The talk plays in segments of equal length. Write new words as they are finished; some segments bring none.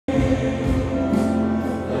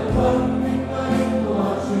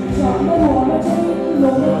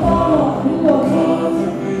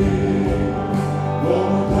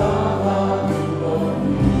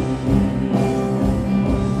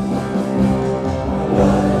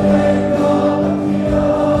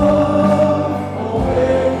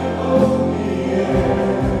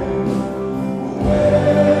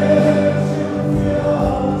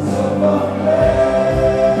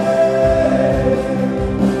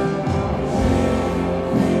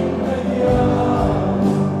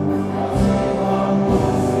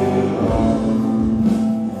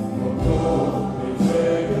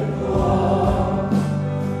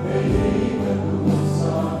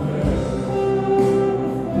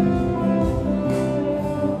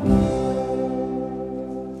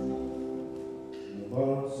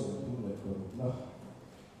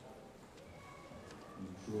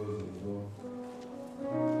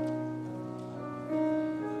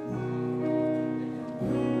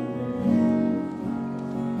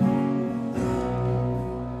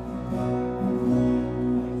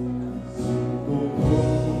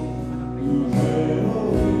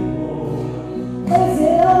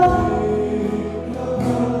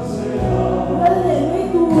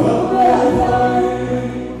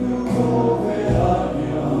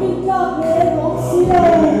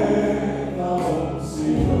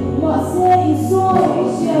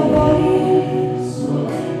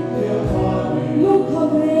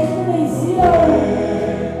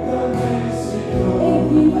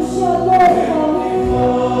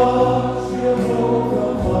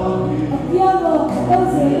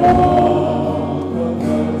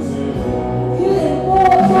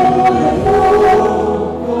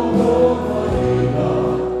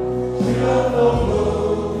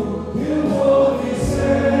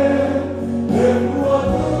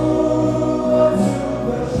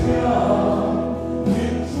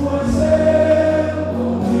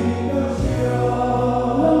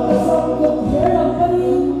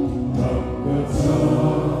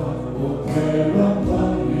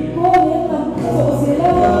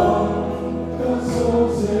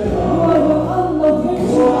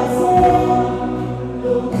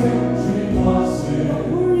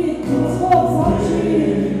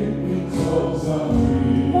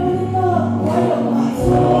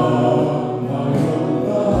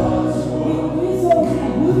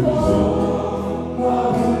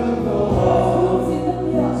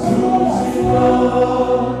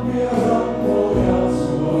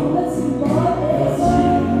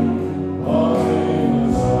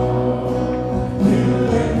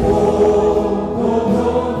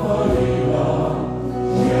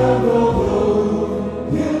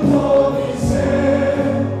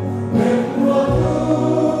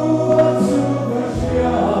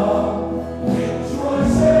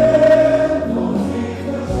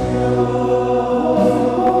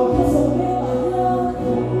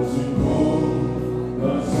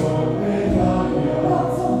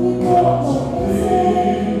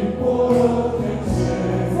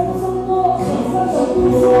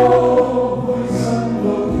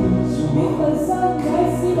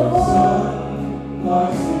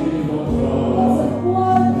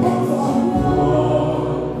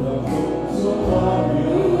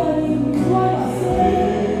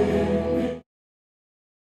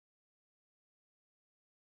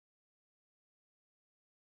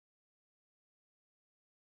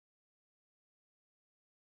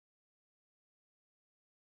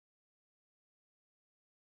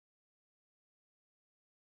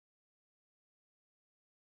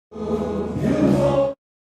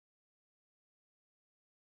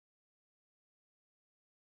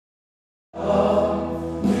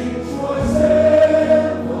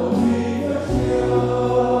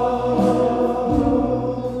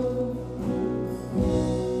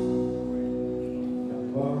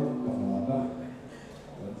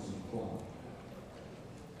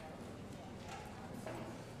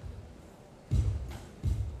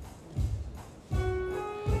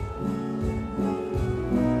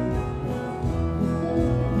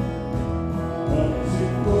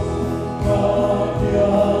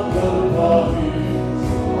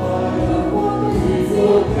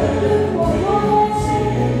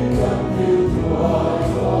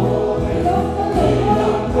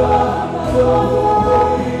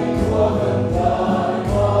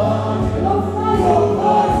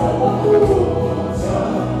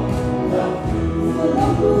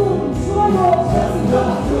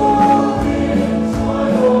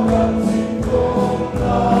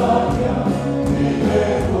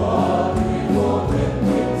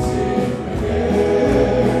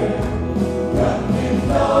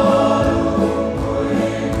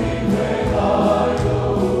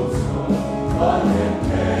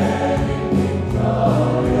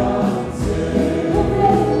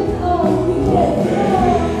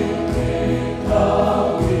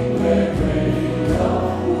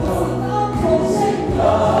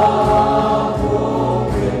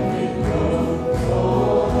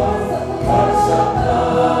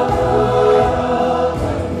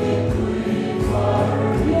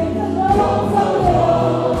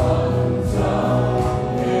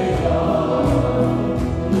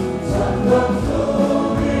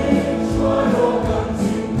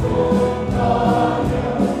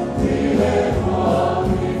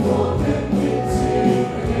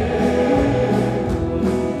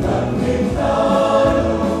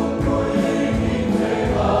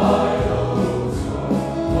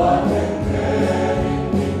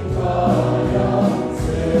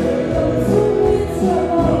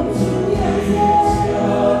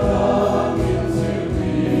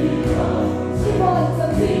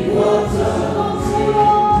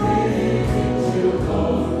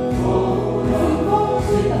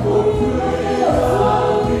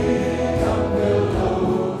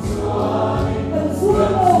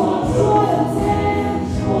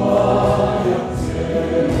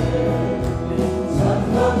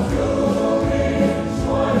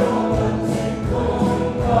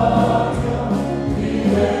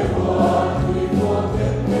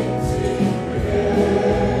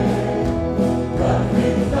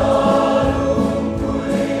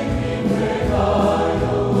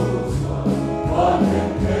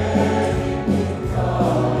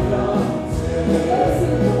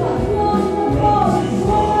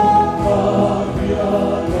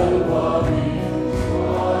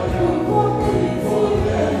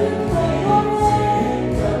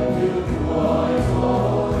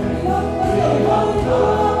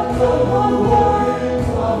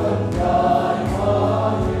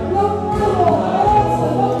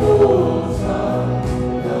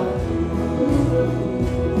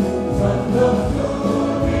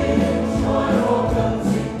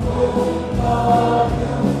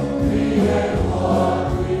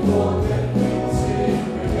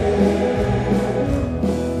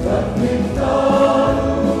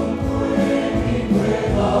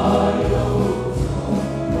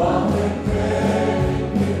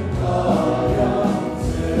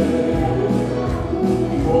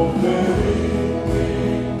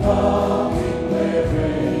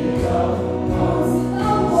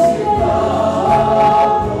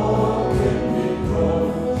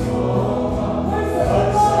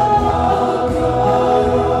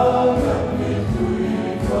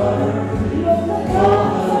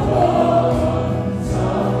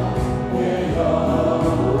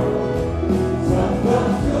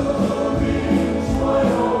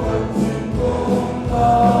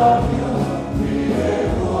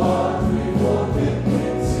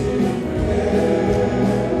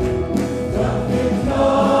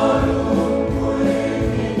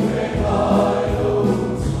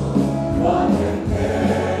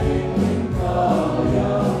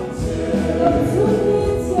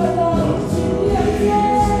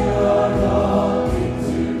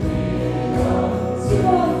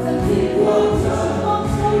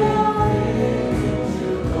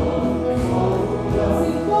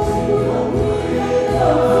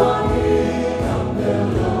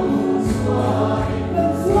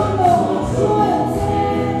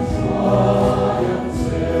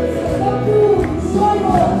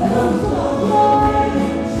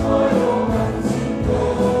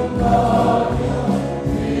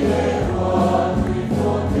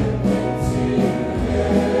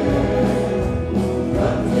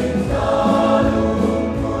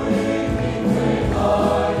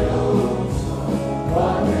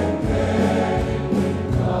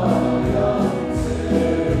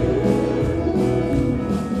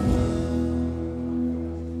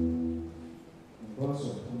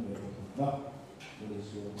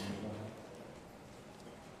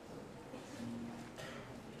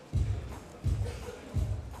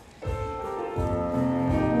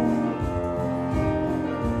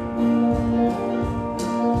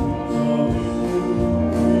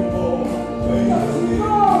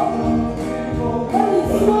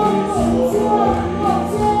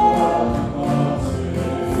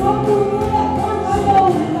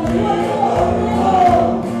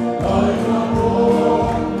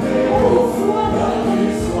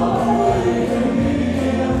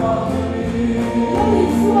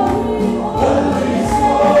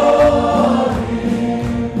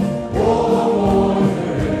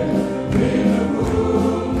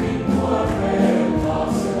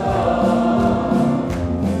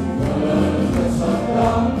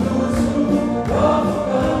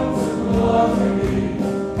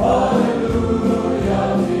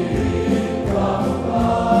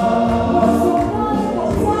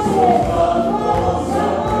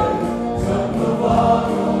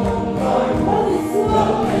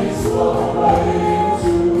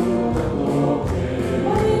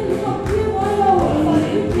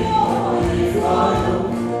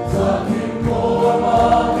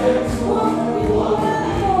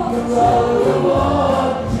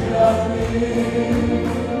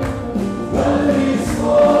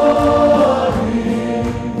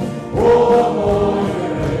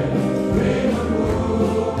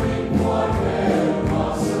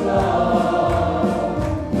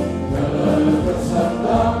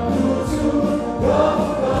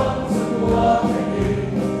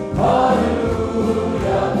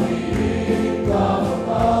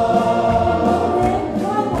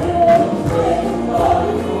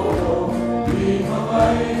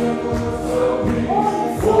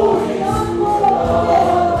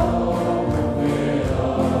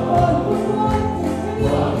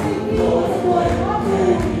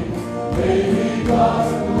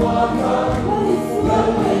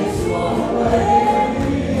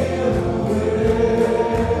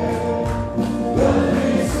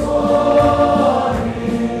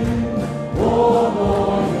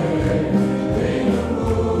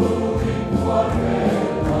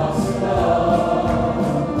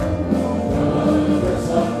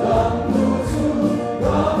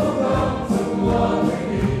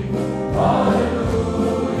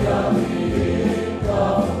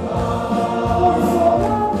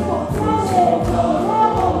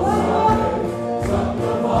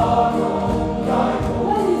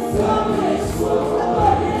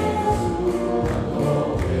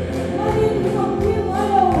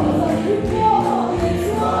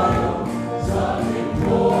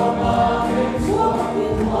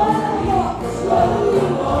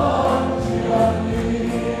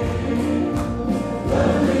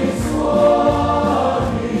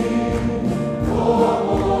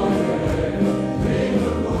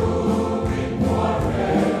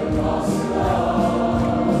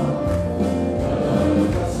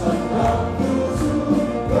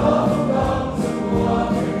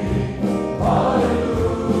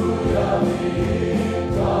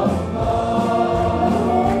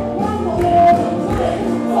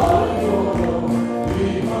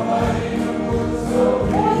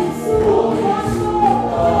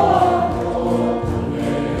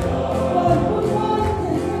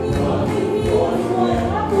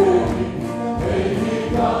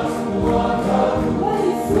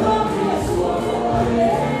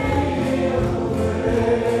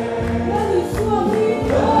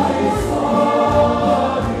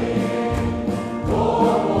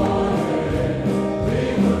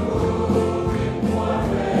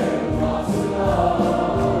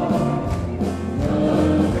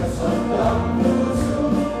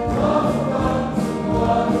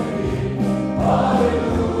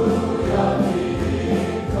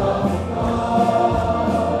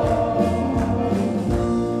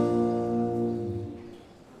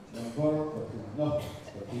no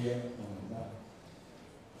của kia ra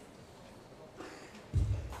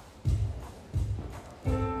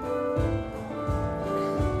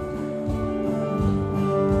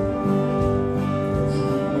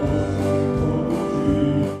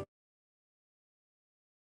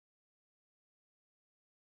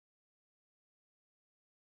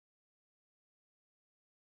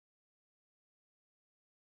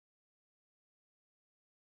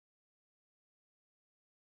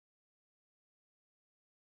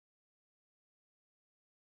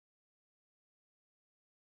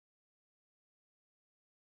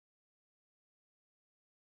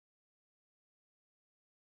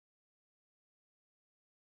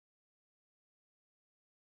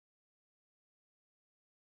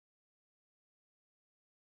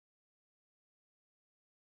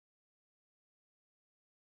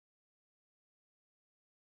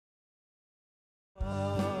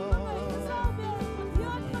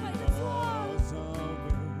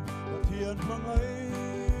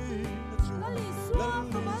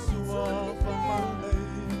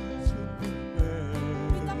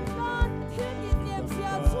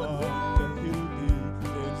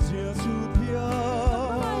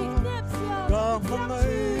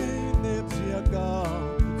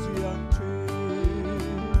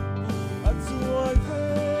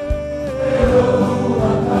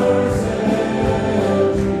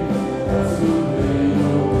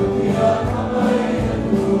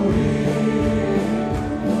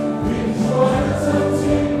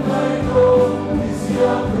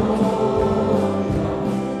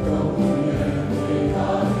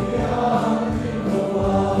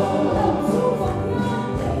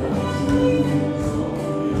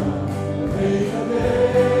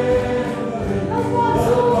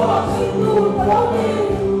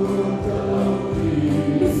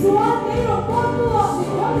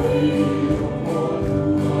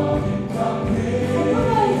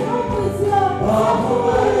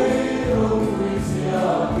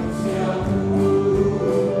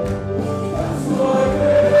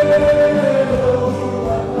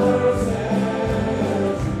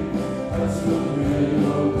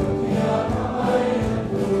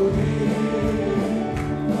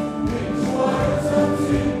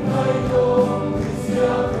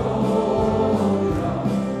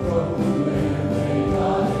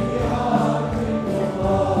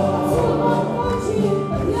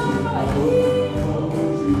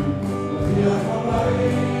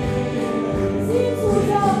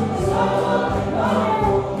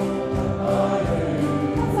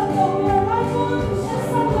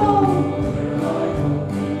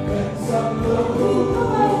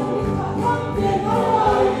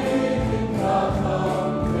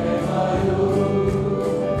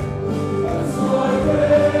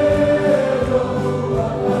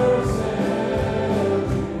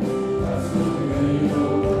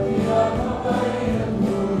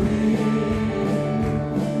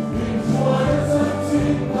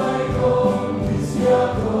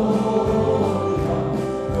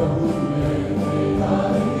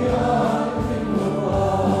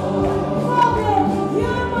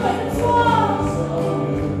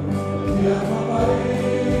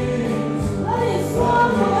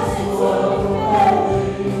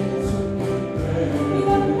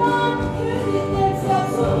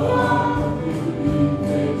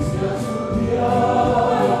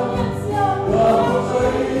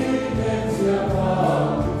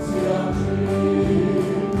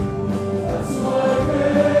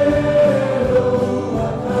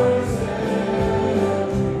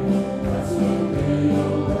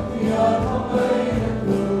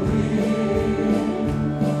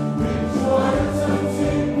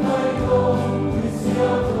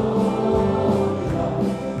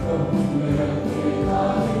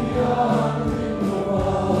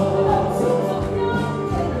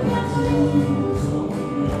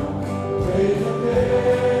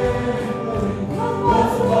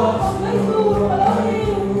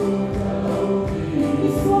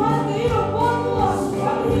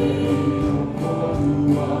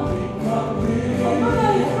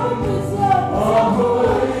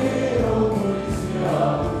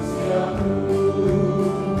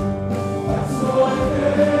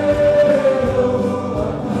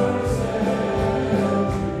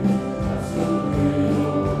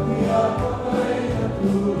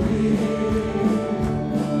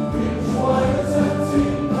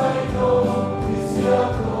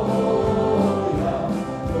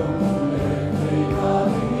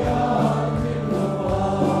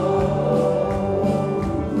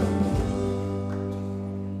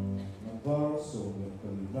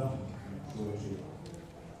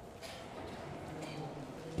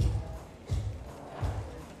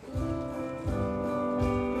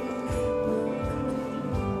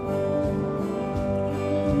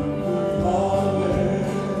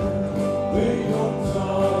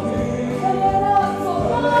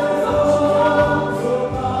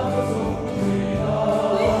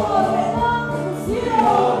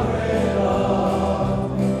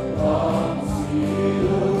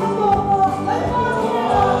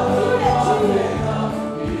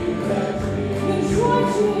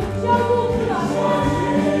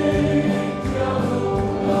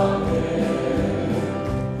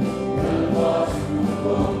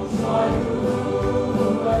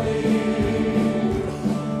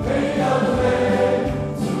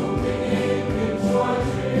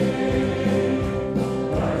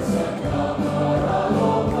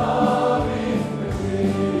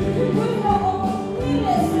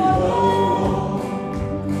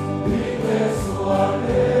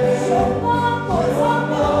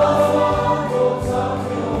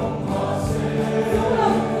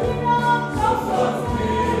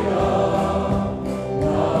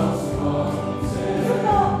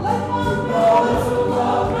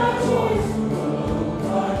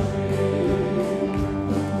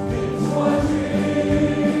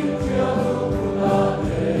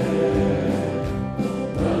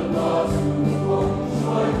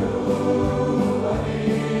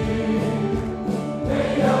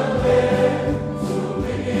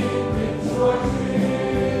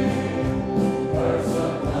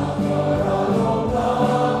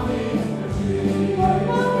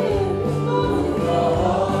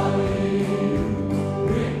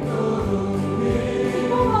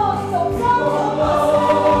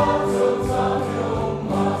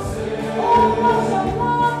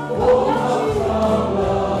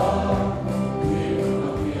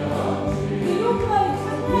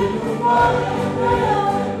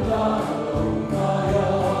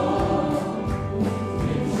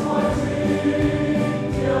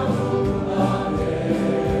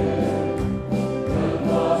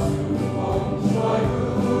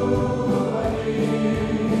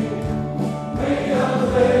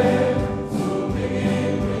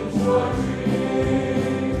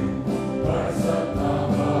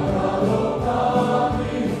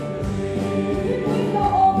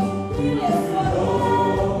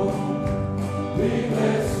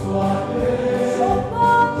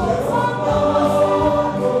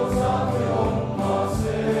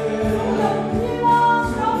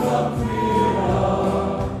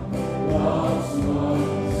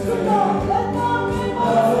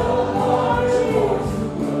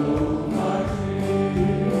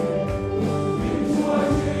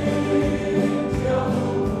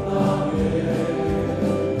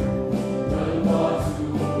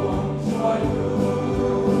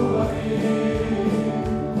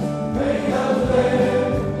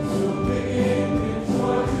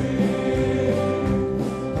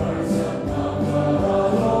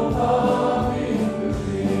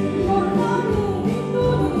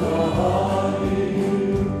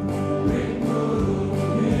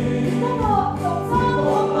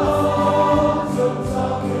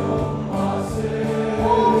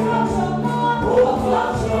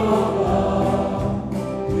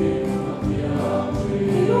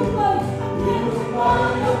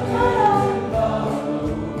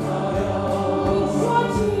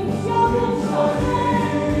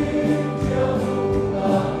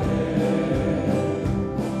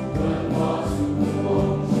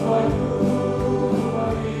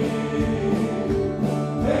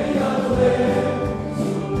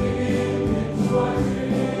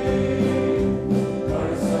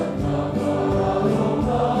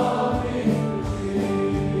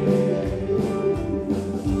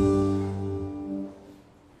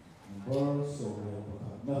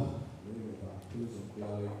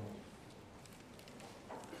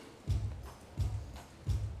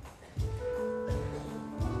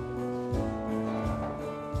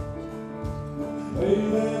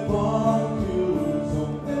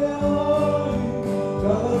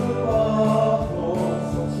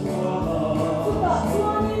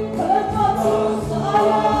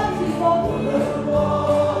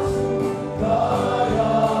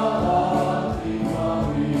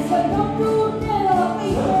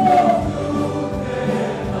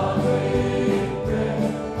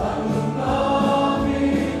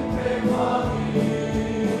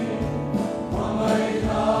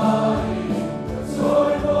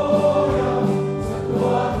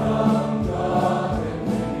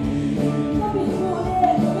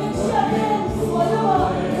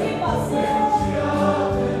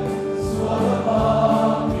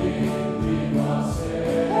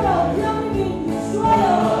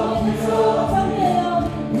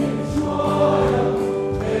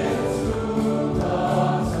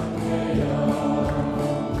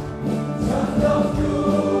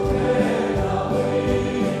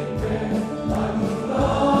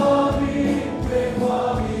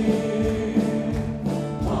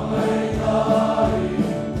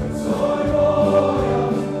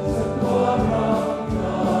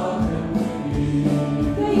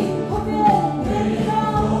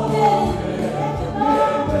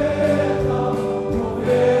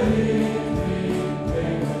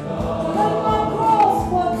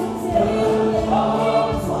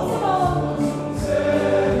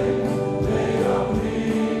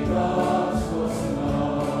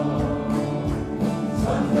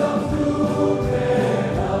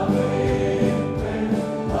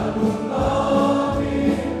Hãy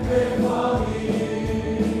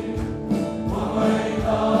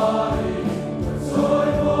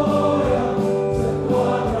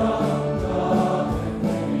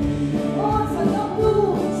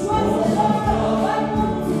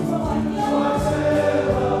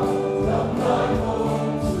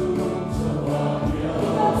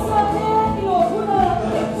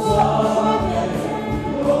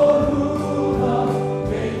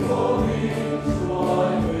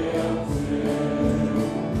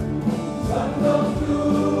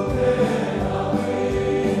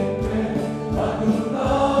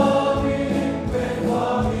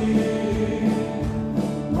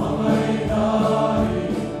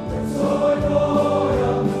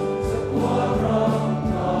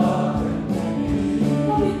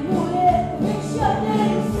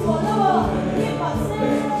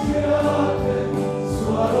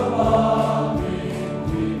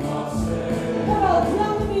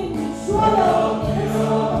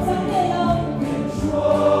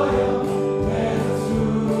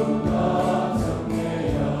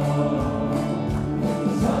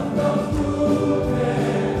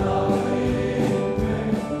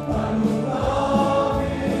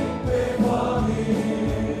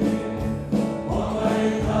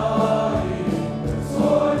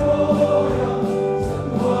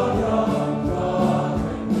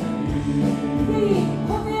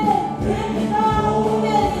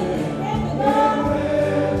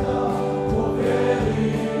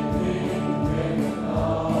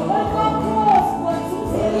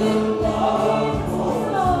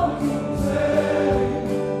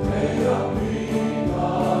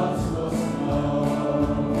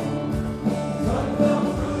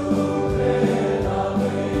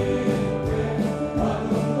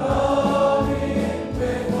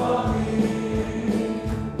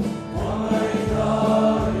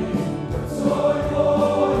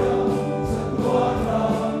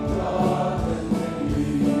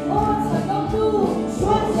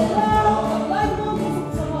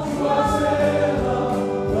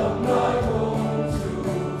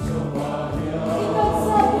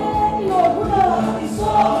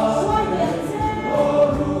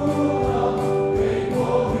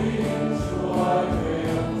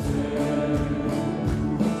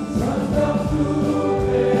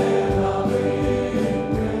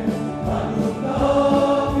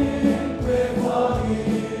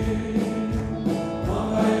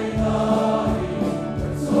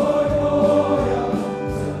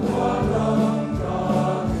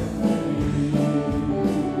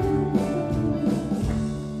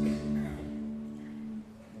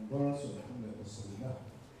subscribe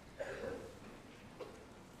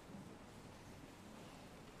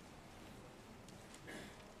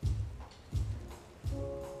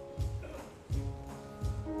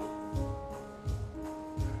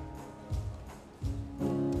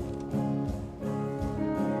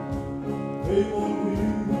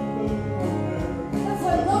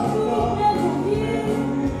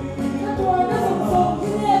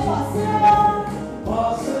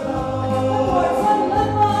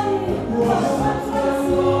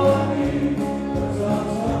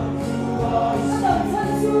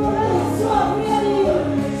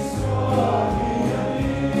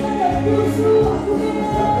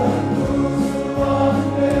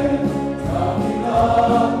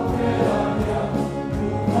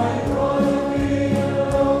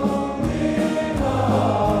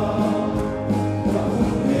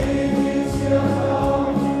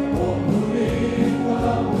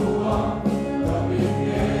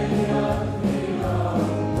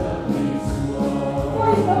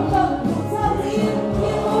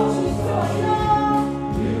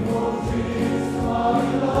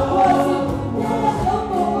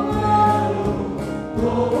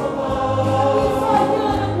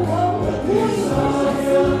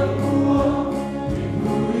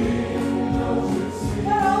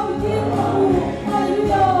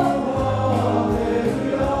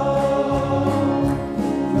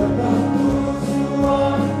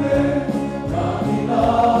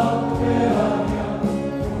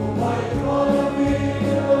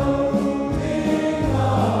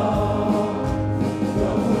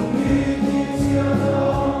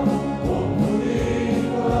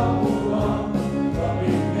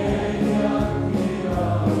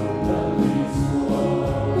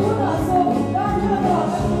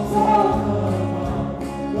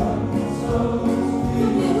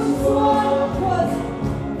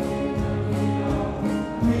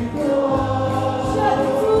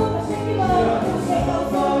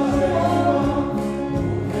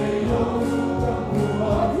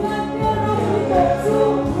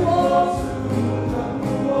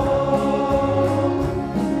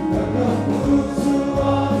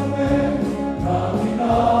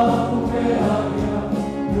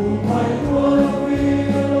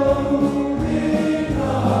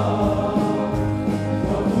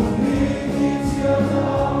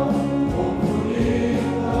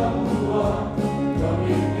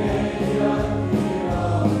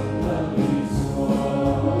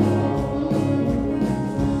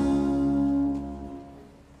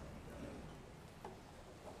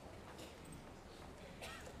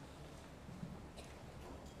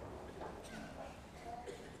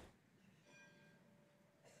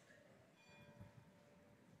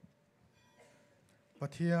ป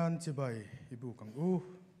ะเทียนจิบายอิบุกังอู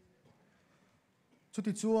ชุด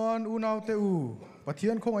ที่ชวนอูนาวเตอูปะเที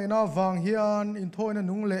ยนคงไอนาวังเฮียนอินโทยน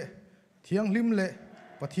นุงเละเทียงลิมเละ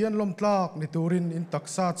ปะเทียนลมตลากในตูรินอินตัก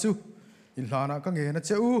ซาจูอินลานะกังเงนะเ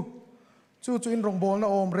จ้าจูอินรงบอลนะ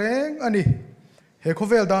อมเร่งอันนี้เฮโคเ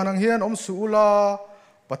วลดานังเฮียนอมสูลา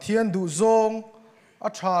ปะเทียนดูซงอั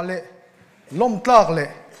ชาเละลมตลากเละ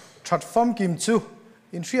ชัดฟัมกิมจู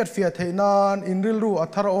อินเชียดเฟียเทนานอินริลรูอั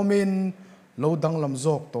ทารอมินโลดังลำโจ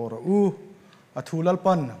กตัวรูอัทุลัล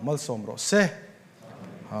ปันมัลสมรสเซ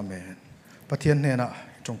อาเมนปะเทียนเนนะ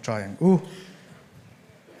จงใจอย่าง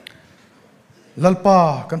ลัลปา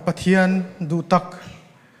กันปะเทียนดูตัก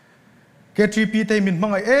KTPเตมินมั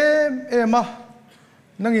งไอเอ็มะ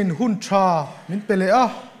นังอินหุ่นชามินเปเลอะ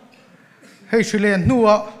ให้ชิเลนนัว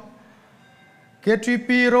KTP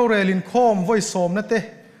Rorel Inkhawmไว้สมนะเต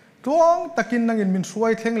ตวงตะกินนังอินมินช่ว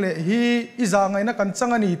ยเทงเละฮีอิจางไงนักกันจัง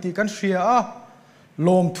อันนี้ตีกันเชียอะล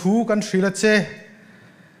มทูกันชีละเจ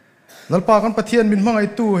ลัลปากันปะเทียนมินมังไอ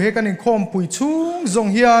ตู้เฮกันอินคอมปุยชุ่งจง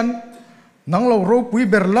เฮียนนังเราโรปุย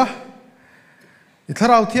เบรละอิทา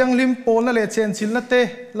ราวเทียงลิมโปนละเลเชนชิลนะเต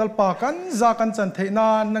ลัลปากันจากันจันเทนา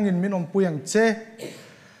นนังอินมินอมปุยังเจ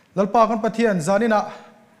ลัลปากันปะเทียนจานินะ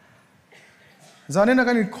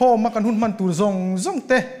กันอินคอมมากันหุ่นมันตูจงเ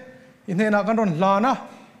ตอินเฮนักันรอนลานะ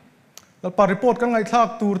ลัลปารีพอร์ตกันไงทัก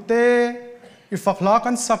ตูเตอิฟักลากั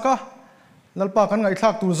นสักะลัลปากันไงทั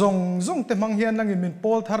กตูจงเตมังเฮียนนังอินมินโป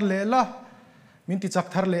ลทาร์เลละมินติจัก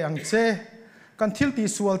ทาร์เลอังเจกันทิลตี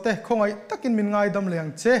สวลเตคงไงตักินมินไงดำเลอั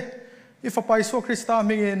งเจอิฟไปสัวคริสต์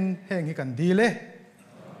มิงินเฮงฮิกันดีเลย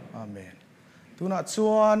อาเมนตุนัดส่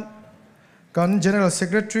วนกัน General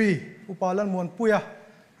Secretary อุปาลันมวนปุยะ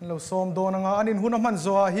เราสมโดนงาอันนี้หุ่นมันโซ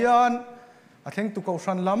อาเฮียนอาเทงตุกเอา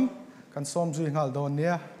ชันล้ำกันสมจุยงาลโดนเ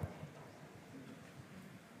นี่ย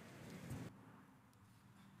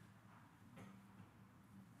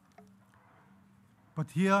ปะ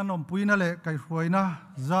เทียนอมปุยนั่นแหละไก่ฟวยนะ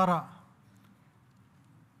ซาระ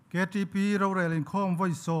KTP Rorel Inkhawmไว้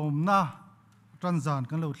สมนะจันจาน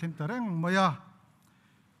กันเราเล่นแต่แรงมายา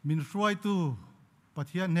มินช่วยตู้ปะเ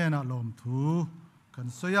ทียนเนน่ะลมถูกัน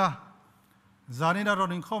สยาจานิดารอ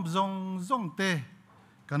นินคอมจงเต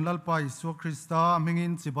กันลัลไปสัวคริสตามิงิ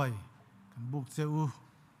นจิบายกันบุกเจ้า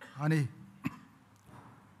อันนี้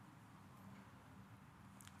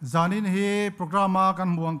จานินเฮโปรแกรมมากัน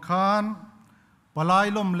บวงคานปลาย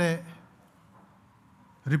ลมเละ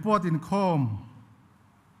รีพอร์ตอินคอม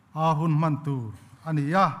อาหุนมันตูอันนี้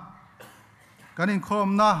ยะกันอินคอม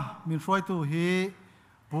นะมินช่วยตู้เฮ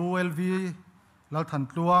ปูเอลวีลัลทัน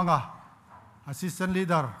ตัวงะ Assistant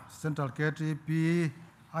Leader Central KTP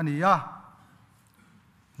อันนี้ยะ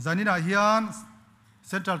จานินาเฮียน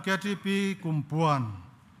Central KTP กุมปวน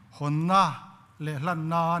คนนะเละลัน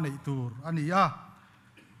นาในตูอันนี้ยะ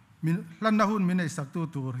มิลันนาหุนมินในสัก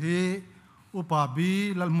ตูเฮอุปาบี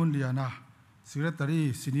ลัลมุนเลียนะ Secretary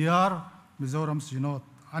Senior Mizoram Synod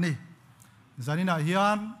อันนี้จานินาเฮีย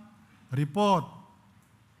น Report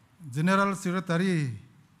General Secretary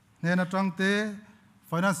เนนจังเต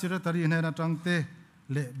Finance Secretary เนนจังเต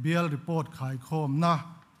เละเบียล Report ขายคอมนะ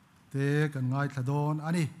เตกันง่ายทะโดนอั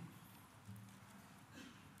นนี้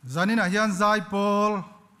จานินาเฮียนไซปอล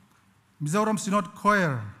Mizoram Synod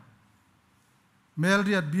Choir เมลเ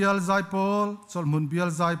รียดเบียลไซปอลสลมุนเบียล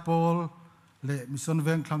ไซปอลเละมิสอนเว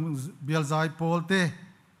งคลังเบียลไซปอลเต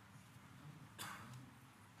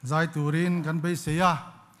ไซตูรินกันไปเสีย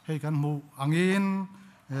ให้กันหมู่อังอิน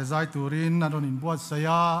ไซตูรินนั่นโดนอินบวชเสีย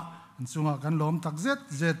อันสุงกันล้มตักเ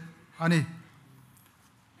จ็ดอันนี้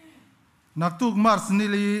นักตุกมาร์สนิ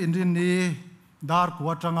ลีอินดินนีดาร์ก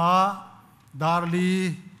วัจังอาดาร์ลี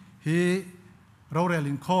ฮีโรเรล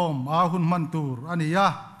อินคอมอาหุนมันตูร์อันนี้ยะ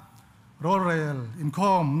โรเรลอินค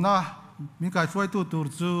อมนะมีการช่วยตู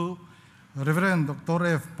ร์จูReverend Dr.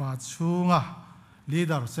 F. Patsunga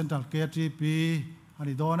Leader Central KTP อัน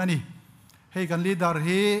นี้โดนอันนี้ให้กัน Leader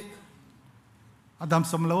ฮีอดัม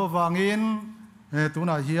สมเลววางอินตุ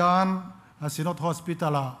นาเฮียนSynod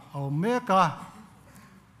Hospital เอาเมกา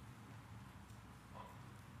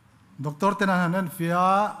Dr. Tenanan Fia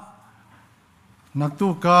นักตุ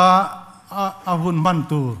กาอาหุนมัน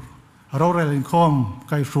ตูเราเรียนคอมไ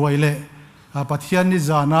กช่วยเละปะเทียนนิจ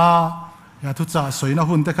านาอย่าทุจ่าสวยนะ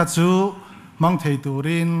หุ่นแต่ขัดซูมังเทตู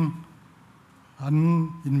รินอัน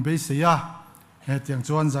อินเบสเซียเหตุอย่างจ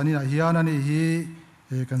วนจานินาเฮียนันนี่ฮี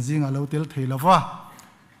กันจิงอาเลวเตลเทลฟ้า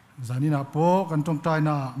จานินาโปกันตรงใจ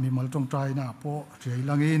น่ะมีมัลตรงใจน่ะโปเจีย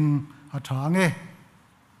ลังอินหัดทาง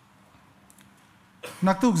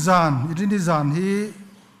นักตุกจานอินดิจานฮี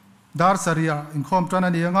ดาร์สเรียอินคอมตรานั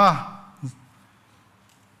นเอง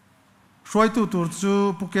ช่วยตูจู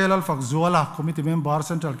ปุเกลัลฟักจัวละคอมมิตี้เมมเบอร์เ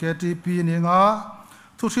ซ็นทรัลKTPนี่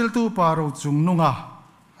thu thil tu paro chung nunga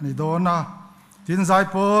ani dona tin zai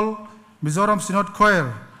pol Mizoram Synod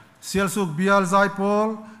Choir sialsuk bial zai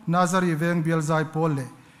pol Nazari veng bial zai pol le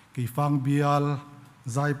ki fang bial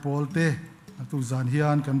zai pol te tu zan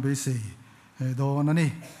hian kan be sei don ani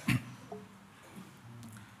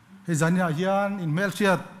he zania hian in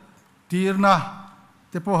melchiat tirna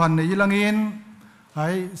te po han nei langin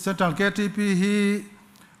ai central KTP hi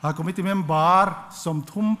a committee member som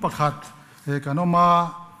thum pakhat kanoma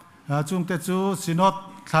chung te chu Synod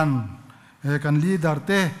than kan leader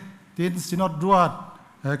te tin Synod duat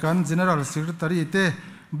kan general secretary te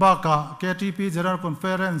baka KTP general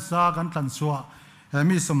conference sa kan than suwa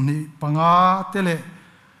mi somni panga tele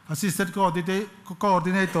assistant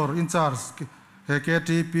coordinator in charge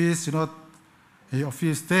KTP Synod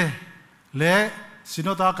office te le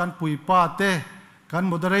Synod kan puipa te kan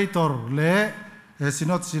moderator le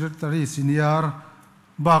Synod secretary senior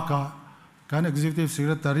baka kan executive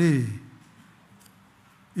secretary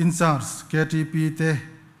in charge KTP te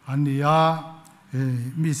ania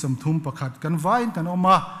mi som thum pakhat kan vain kan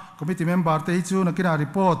oma committee member te hi chu nakina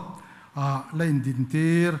report lain din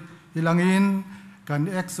tir ilangin kan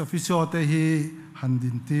ex officio te hi han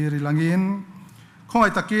din tir ilangin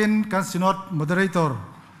khoi takin kan Synod moderator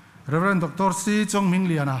Reverend Dr. C Chong Ming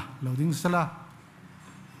Liana loading sala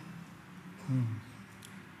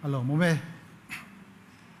alo mome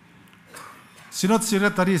Synod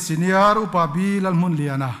secretary senior upabi lalmun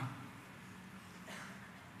liana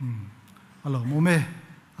alo mome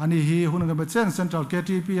ani hi hunanga bechen central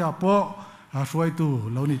KTP apo hruai tu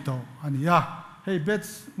loni to ani ya hey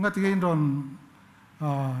bets ngati ron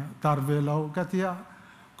tarve lo katia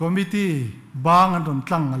committee bang an ron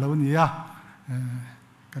tlang alo ni ya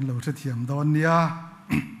kan lo thiam don nia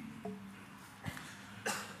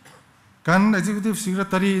kan executive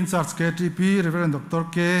secretary in charge KTP Reverend Dr.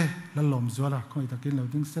 K lalom zwala khoi takin lo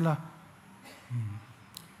ding sela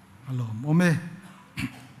alom ome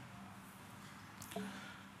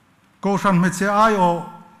Kohhran meche ayo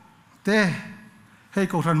te hey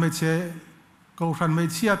Kohhran meche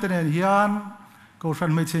te nen hian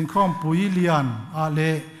Kohhran meche khom pui lian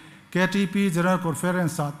ale KTP general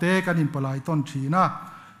conference te kan in palai ton thina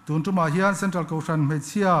tuntuma hian central Kohhran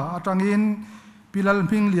meche atangin pilal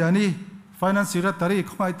ping liani finance secretary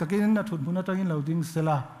khoi takin na thut buna tangin loading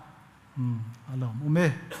sela alom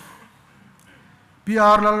ume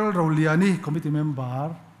PR lal roliani committee member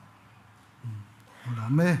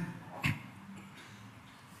alome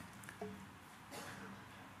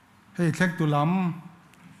hey thank to lam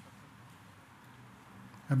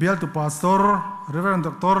bial to pastor Reverend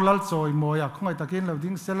Dr. Lal Choi moya khoi takin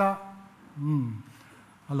loading sela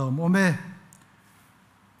alom ume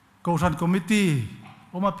Kohhran committee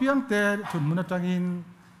oma piang te thun muna tangin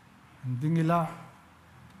dingila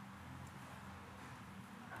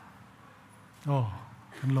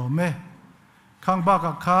kan lo me khang ba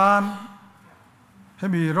ka khan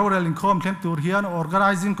hemi Rorel Inkhawm thleng tur hian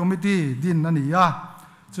organizing committee din ani ya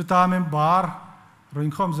chuta member ro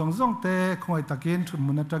Inkhawm zong te khoi takin thun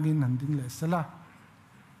muna tangin han ding le sala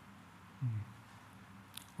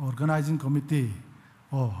organizing committee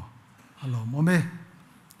hello mome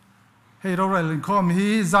hey Rorel Inkhawm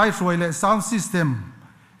hi zai hroi le sound system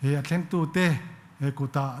he athleng tu te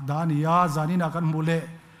kuta dania zanina kan mule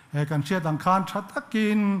kan chiat ang khan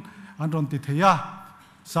thatakin andron ti theya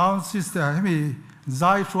sound system hemi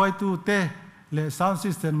zai hroi tu te le sound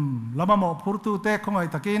system lama mo phur tu te khongai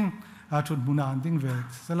takin thun muna anding ve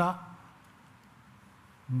sala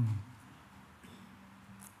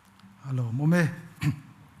hello mome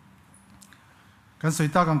kan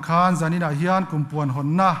soita kan khan zanina hian kumpuan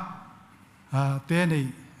honna te nei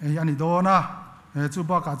ani dona chu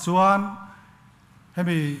ba ka chuan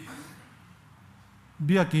hemi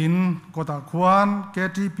biakin kota khuan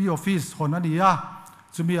KTP office hon ania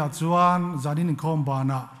chumi a chuan zanin Inkhawm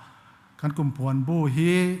bana kan kumpuan bu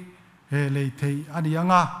hi he lei thei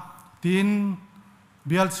anianga tin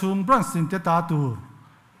bial chung branch tin te ta tu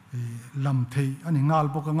lam thei ani ngal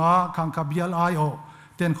bokanga khangka bial ai o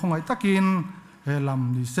ten khongai takin he lam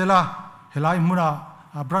ni sela helai muna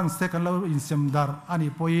branch te kan lo in semdar ani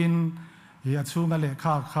poin hi achunga le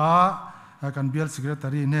kha kan bial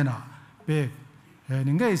secretary nena pe he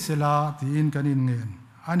ningai sela tin kanin ngen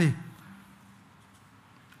ani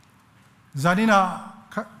zanina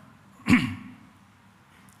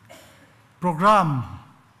program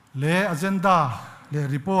le agenda le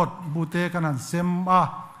report bute kanan sem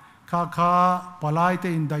kha palai te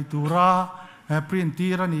in daitura print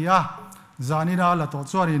tirania zanina la to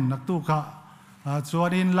chuanin naktu kha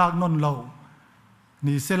chuanin lak non lo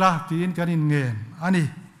ni sela tin kanin ngen ani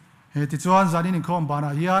he ti chuan zanin Inkhawm bana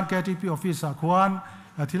hian KTP office khuan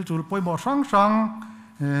thil chul poi bo sang sang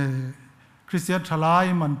Christian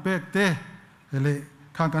thalai man pek te le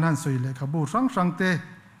khang kan han soi le khabu sang sang te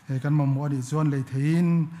kan mamu ani chuan le thein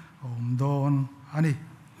om don ani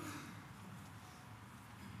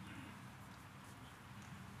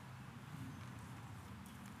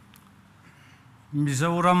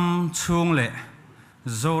Mizoram chung le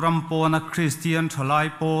Zoram pona Christian thalai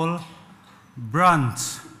pol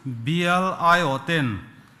branch BLIO10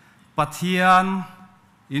 Pathian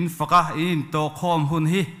in faka in to khom hun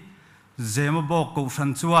hi Zemabawk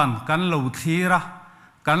Kohhran chuan kan lo thira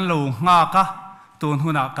kan lo nga ka tun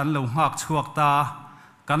huna kan lo ngak chuak ta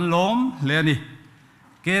kan lom le ni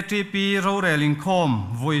KTP Rorel Inkhawm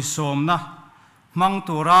voisom na mang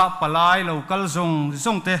tura palai lo kal zong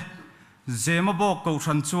zong te Zemabawk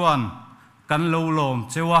Kohhran chuan kan lo lom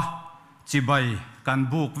chewa chibai kan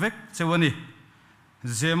buk vek chewani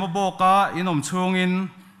Zemabawka inom chungin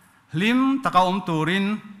lim taka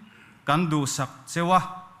turin kan du sak chewa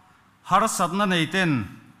har satna neiten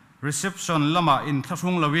reception lama in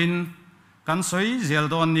thlung lawin kan soi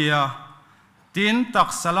zeldon nia tin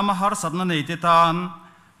tak salama har satna neite tan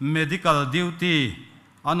medical duty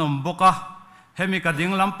anom boka hemika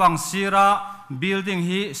ding lampang sira building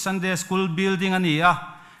hi Sunday school building ania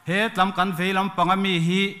he tlam kan ve lampang ami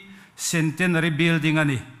hi centenary building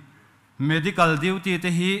ani medical duty te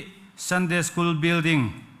hi Sunday school building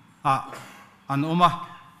an oma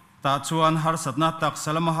ta chuan har satna tak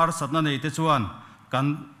salama har satna nei te chuan kan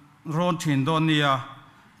ron thin don nia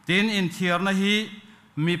tin in thirna hi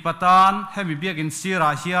mi patan hemi biak in sira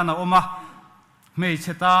hian a oma mei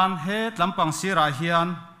chetan he tlampang sira hian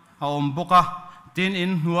a om boka tin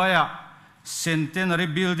in hnuaya centenary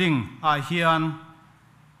building a hian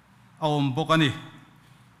a om bokani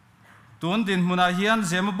tun din hmuna hian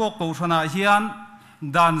Zemabawk Kohhran hian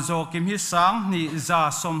dan zo kim hi sang ni za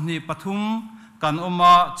som ni pathum kan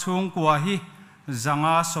oma chung kwa hi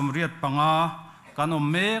zanga somriat panga kan om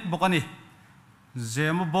mek bokani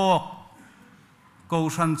Zemabawk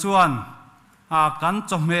Kohhran chuan kan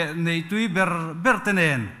chome nei tui ber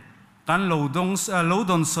tenen kan lo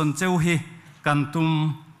don son cheu hi kan tum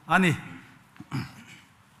ani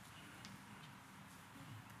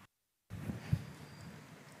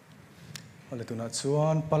ale tuna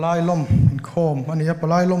chuan palai lom Inkhawm ania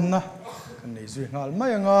palai lom na kan nei zui ngal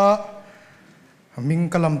mai anga ming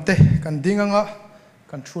kalam te kan ding anga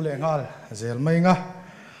kan thule ngal zel mai nga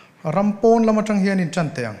rampon lama tang hian in chan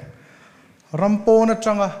teang rampon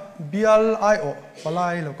atanga BLIO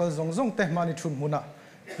palai local zong zong te mani thun muna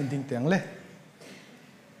in ding teang le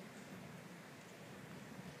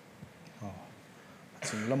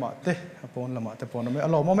chung lama te apon lama te pon me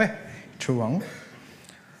alo mo me chuang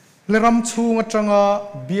le ram chung atanga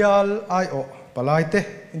BLIO palai te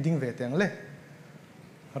in ding ve teang le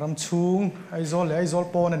ram chung aizol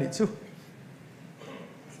pon ani chu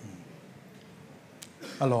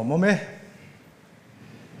alo mo me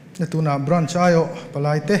netuna branch ayo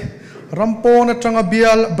palai te rampon atanga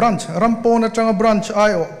BL branch rampon atanga branch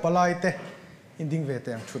ayo palai te in ding ve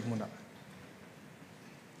teang thut muna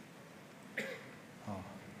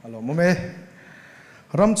alo mo me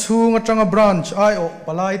ram chung atanga branch ayo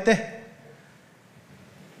palai te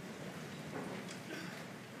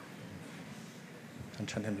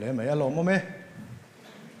chan hem le mai alo mo me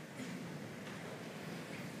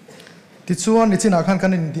ti chuan ni china khan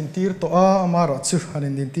kan in din tir to a amara chu an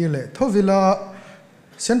in din tir le thovila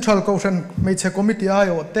central Kohhran meiche committee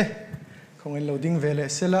ayo te khong in loading vele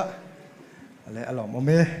sela ale alo mo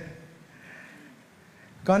me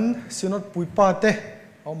kan Synod puipa te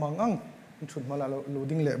au mangang thun mala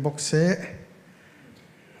loading le box se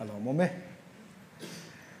alo mo me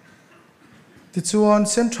ti chuan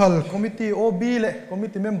central committee OB le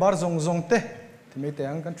committee member zong te me te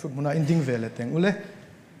ang kan thut muna inding vele teng ule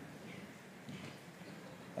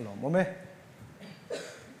alo mo me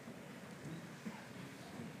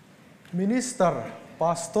minister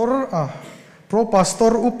pastor pro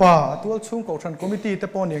pastor upa atual chung Kohhran committee te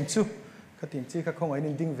pon yang chu khatin chi kha khong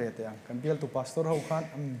in ding ve te ang kan bial tu pastor ho khan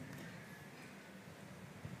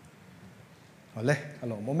ale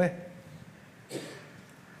alo mo me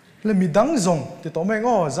le midang zong ti to me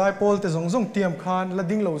ngo zai pol te zong tiam khan la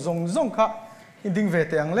ding lo zong kha in ding ve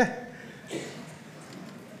te ang le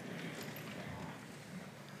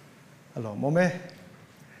alo mo me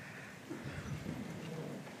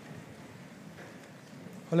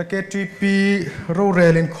ole KTP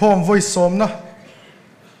Rorel Inkhawm voice som na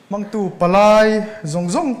mang tu palai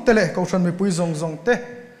zong te le Kohhran mi pui zong te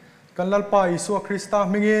kan lalpa Isu Krista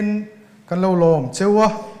mingin kan lo lom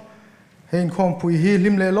chewa hein khom pui hi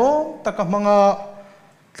lim le lo taka manga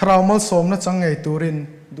traumal som na changai turin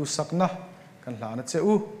du sakna kan hla na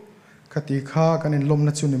cheu khati kha kan in lom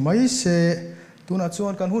na chu ni mai se tuna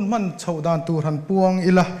chuan kan hun man chho dan tur han puang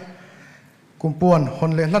ila kumpuan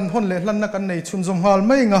hon le hlan na kan nei chun zom hal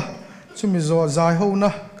mai nga chumi zo zai ho na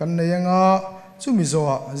kan nei nga chumi zo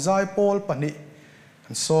zai pol pani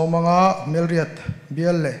kan so manga melriat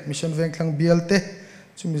bial le mission veng thlang bial te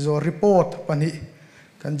chumi zo report pani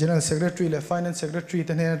kan general secretary le finance secretary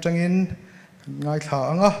te ne tangin kan ngai thla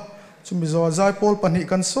anga chumi zo zai pol pani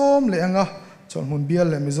kan som le anga chon hun bial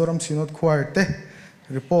le mizoram synod choir te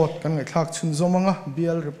report kan ngai thak chun zom anga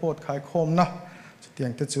bial report khai khom na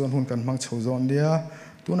tiang te chuan hun kan mang chho zon dia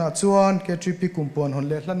tuna chuan KTP kumpuan hon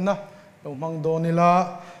le hlan na lo mang donila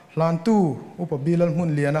hlan tu upa bilal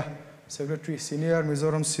mun liana secretary senior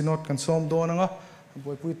mizoram synod kan som donanga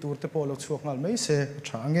boi pui tur te polo chuak ngal mai se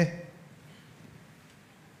thange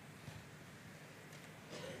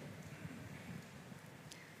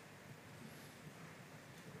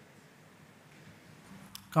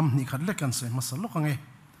kam ni khat le kan se masalo kange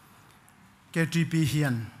KTP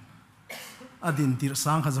hian adin tir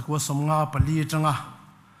sang khazakwa somnga pali tanga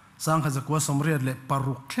sang khazakwa somriat le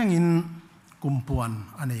paruk thlengin kumpuan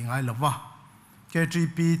anei ngai lawa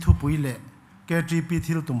KTP thupui le KTP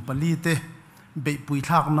thil tum pali te be pui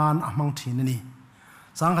thak nan amang thinani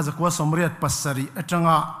sang khazakwa somriat pasari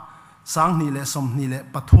atanga sang ni le somni le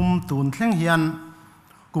pathum tun thleng hian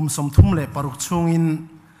kum som thum le paruk chungin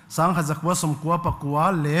sang khazakwa somkwa pakwa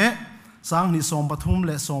le sang ni som pathum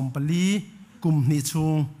le som pali kum ni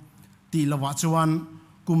chung ti lawa chuan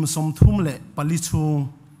kum som thum le pali chung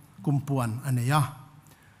kumpuan aneya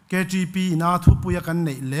KTP na thupuya kan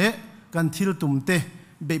nei le kan thil tumte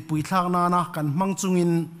be pui thak na na kan mang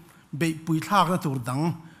chungin be pui thak na tur dang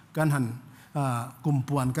kan han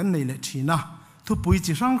kumpuan kan nei le thina thupui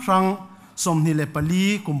chi rang rang som ni le pali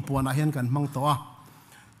kumpuan a hian kan mang to a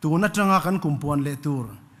tu na tanga kan kumpuan le tur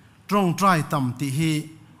trong trai tam ti hi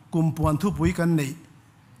kumpuan thupui kan nei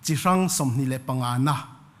chi rang som ni le pangana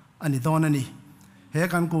ani don ani he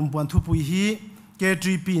kan kumpuan thupui hi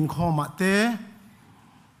KTP Inkhawm te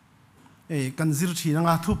kan zir thina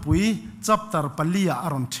nga thupui chapter palia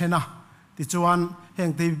aron thena ti chuan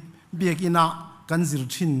heng te biak ina kan zir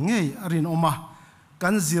thin ngei arin oma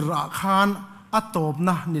kan zir a khan atop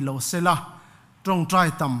na ni lo sela trong trai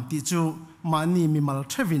tam ti chu mani mi mal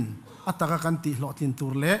thevin ataka kan ti hlotin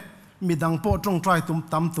tur le midang po trong trai tum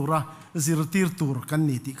tam tura zir tir tur kan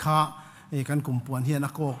ni ti kha kan kumpuan hian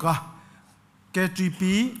akoka KTP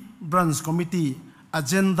branch committee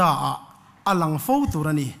agenda alang fo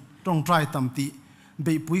turani trong trai tamti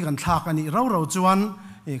be pui kan thak ani ro chuan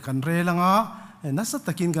kan relanga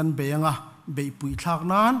nasatakin kan beanga be pui thak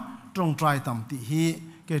nan trong trai tamti hi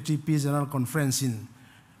KTP general conference in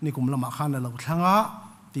nikum lama khan lo thlanga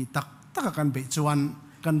ti tak kan be chuan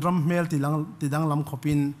kan ram mel ti dang lam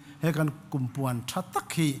khopin he kan kumpuan thatak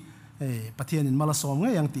hi pathian in mala som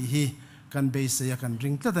nge yang ti hi kan be se ya kan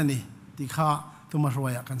ring tlatani ti kha tuma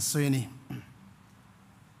roya kan soini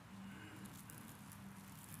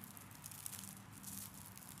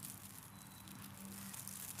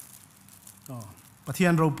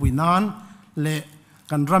pathian ro pui nan le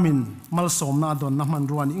kan ramin mal som na don na man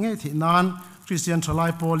ruan inge thi nan Christian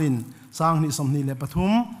thalai polin sang ni somni le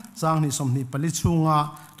pathum sang ni somni pali chunga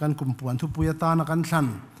kan kumpuan thu puya ta na kan thlan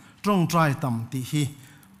trong trai tam ti hi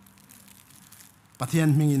pathian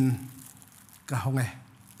mingin ka honge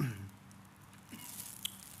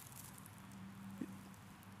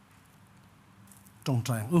trong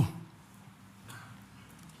trai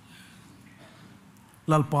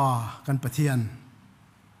lalpa kan pathian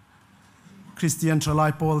Christian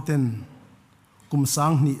thalai polten kum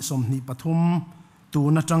sang ni somni pathum tu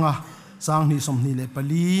na tanga sang ni somni le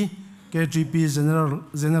pali KTP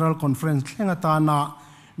general conference thlenga ta na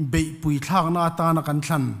be pui thak na ta na kan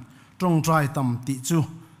thlan trong trai tam ti chu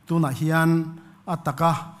tu na hian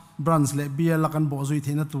ataka branch le bial kan bo zui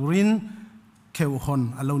thina turin kheu khon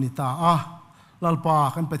aloni ta a lalpa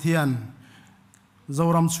kan pathian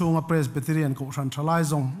zoram chunga presbyterian Kohhran thalai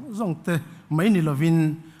zong te mai ni lovin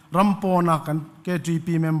rampona kan KTP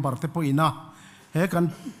member te po ina he kan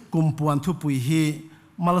kumpuan thupui hi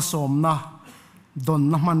malsom na don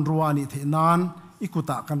na man ruani the nan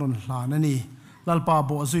ikuta kan ron hlan ani lalpa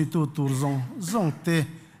bo zui tu tur zong te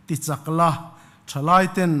ti chakla thalai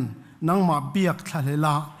ten nangma biak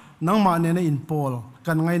thalela nangma ne na in pol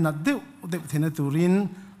kan ngai na deu thena turin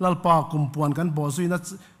lalpa kumpuan kan bo zui na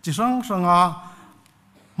chi ranga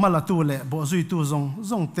malatu le bo zui tu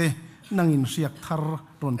zong te nangin riak thar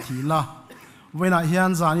ron thila wena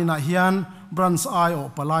hian zani na hian branch ai o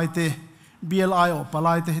palai te BLI o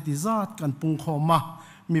palai te heti zat kan pung khoma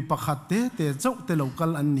mi pakhat te chau te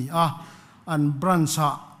local an ni a an branch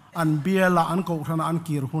an biela an Kohhran an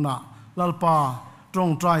kir huna lalpa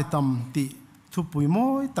trong trai tam ti thupui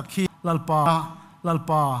moi takhi lalpa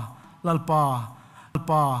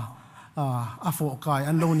afo kai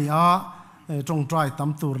an lo ni a trong trai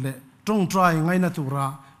tam tur le trong trai ngai na tura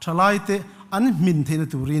thalai te an min the na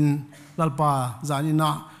turin lalpa zanina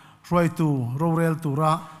roi tu rorel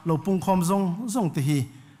tura lo pung khom zong te hi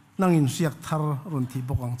nangin siak thar run thi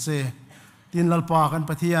bokang che tin lalpa kan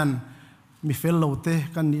pathian mi fel lo te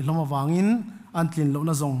kan ni hloma wangin an tlin lo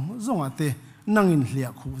na zong ate nangin hlia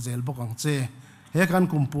khu zel bokang che he kan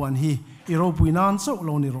kumpuan hi iro puinan so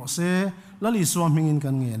lo ni ro se lali suam hingin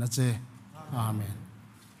kan nge na che amen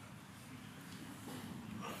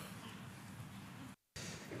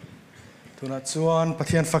tuna chuan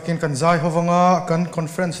pathian fakin kan zai howanga kan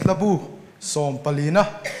conference labu som palina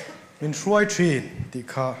min hruai thin ti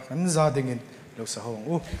kha kan za dingin lo sa hong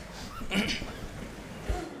u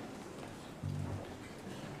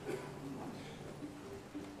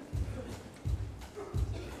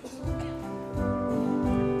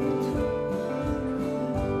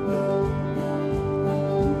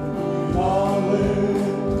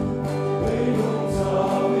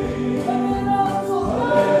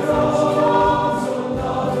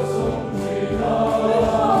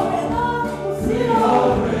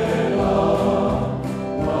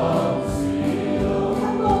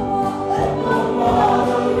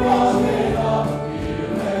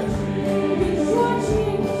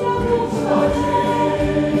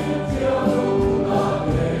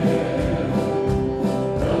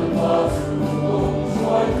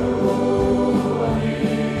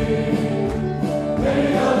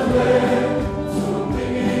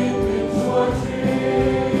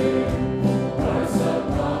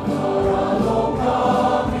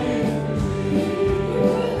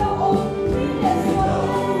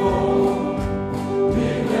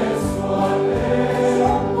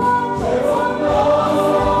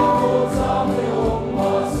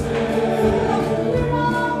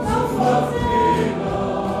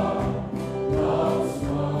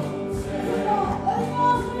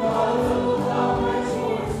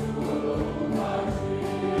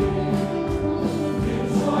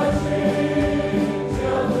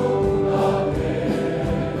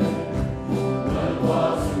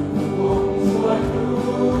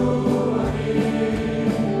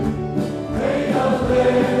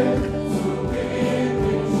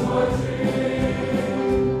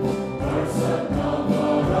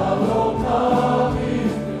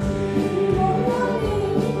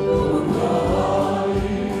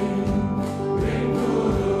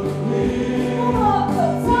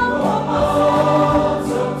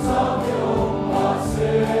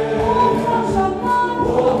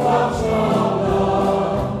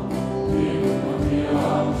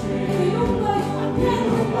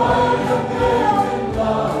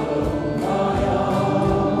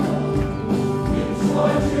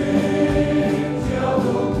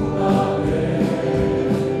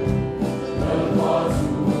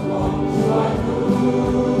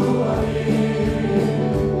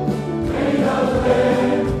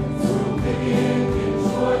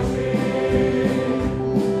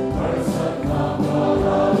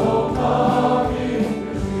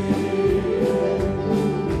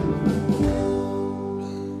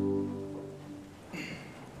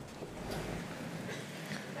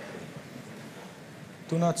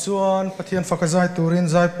tuna chuan pathian fakazai turin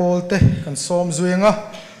zai pol te kan som zuinga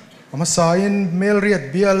ama sain mel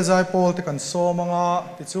riat bial zai pol te kan som anga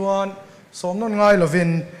ti chuan som non ngai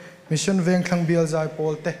lovin mission veng thlang bial zai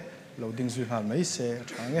pol te loading zui hal mai se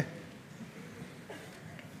thange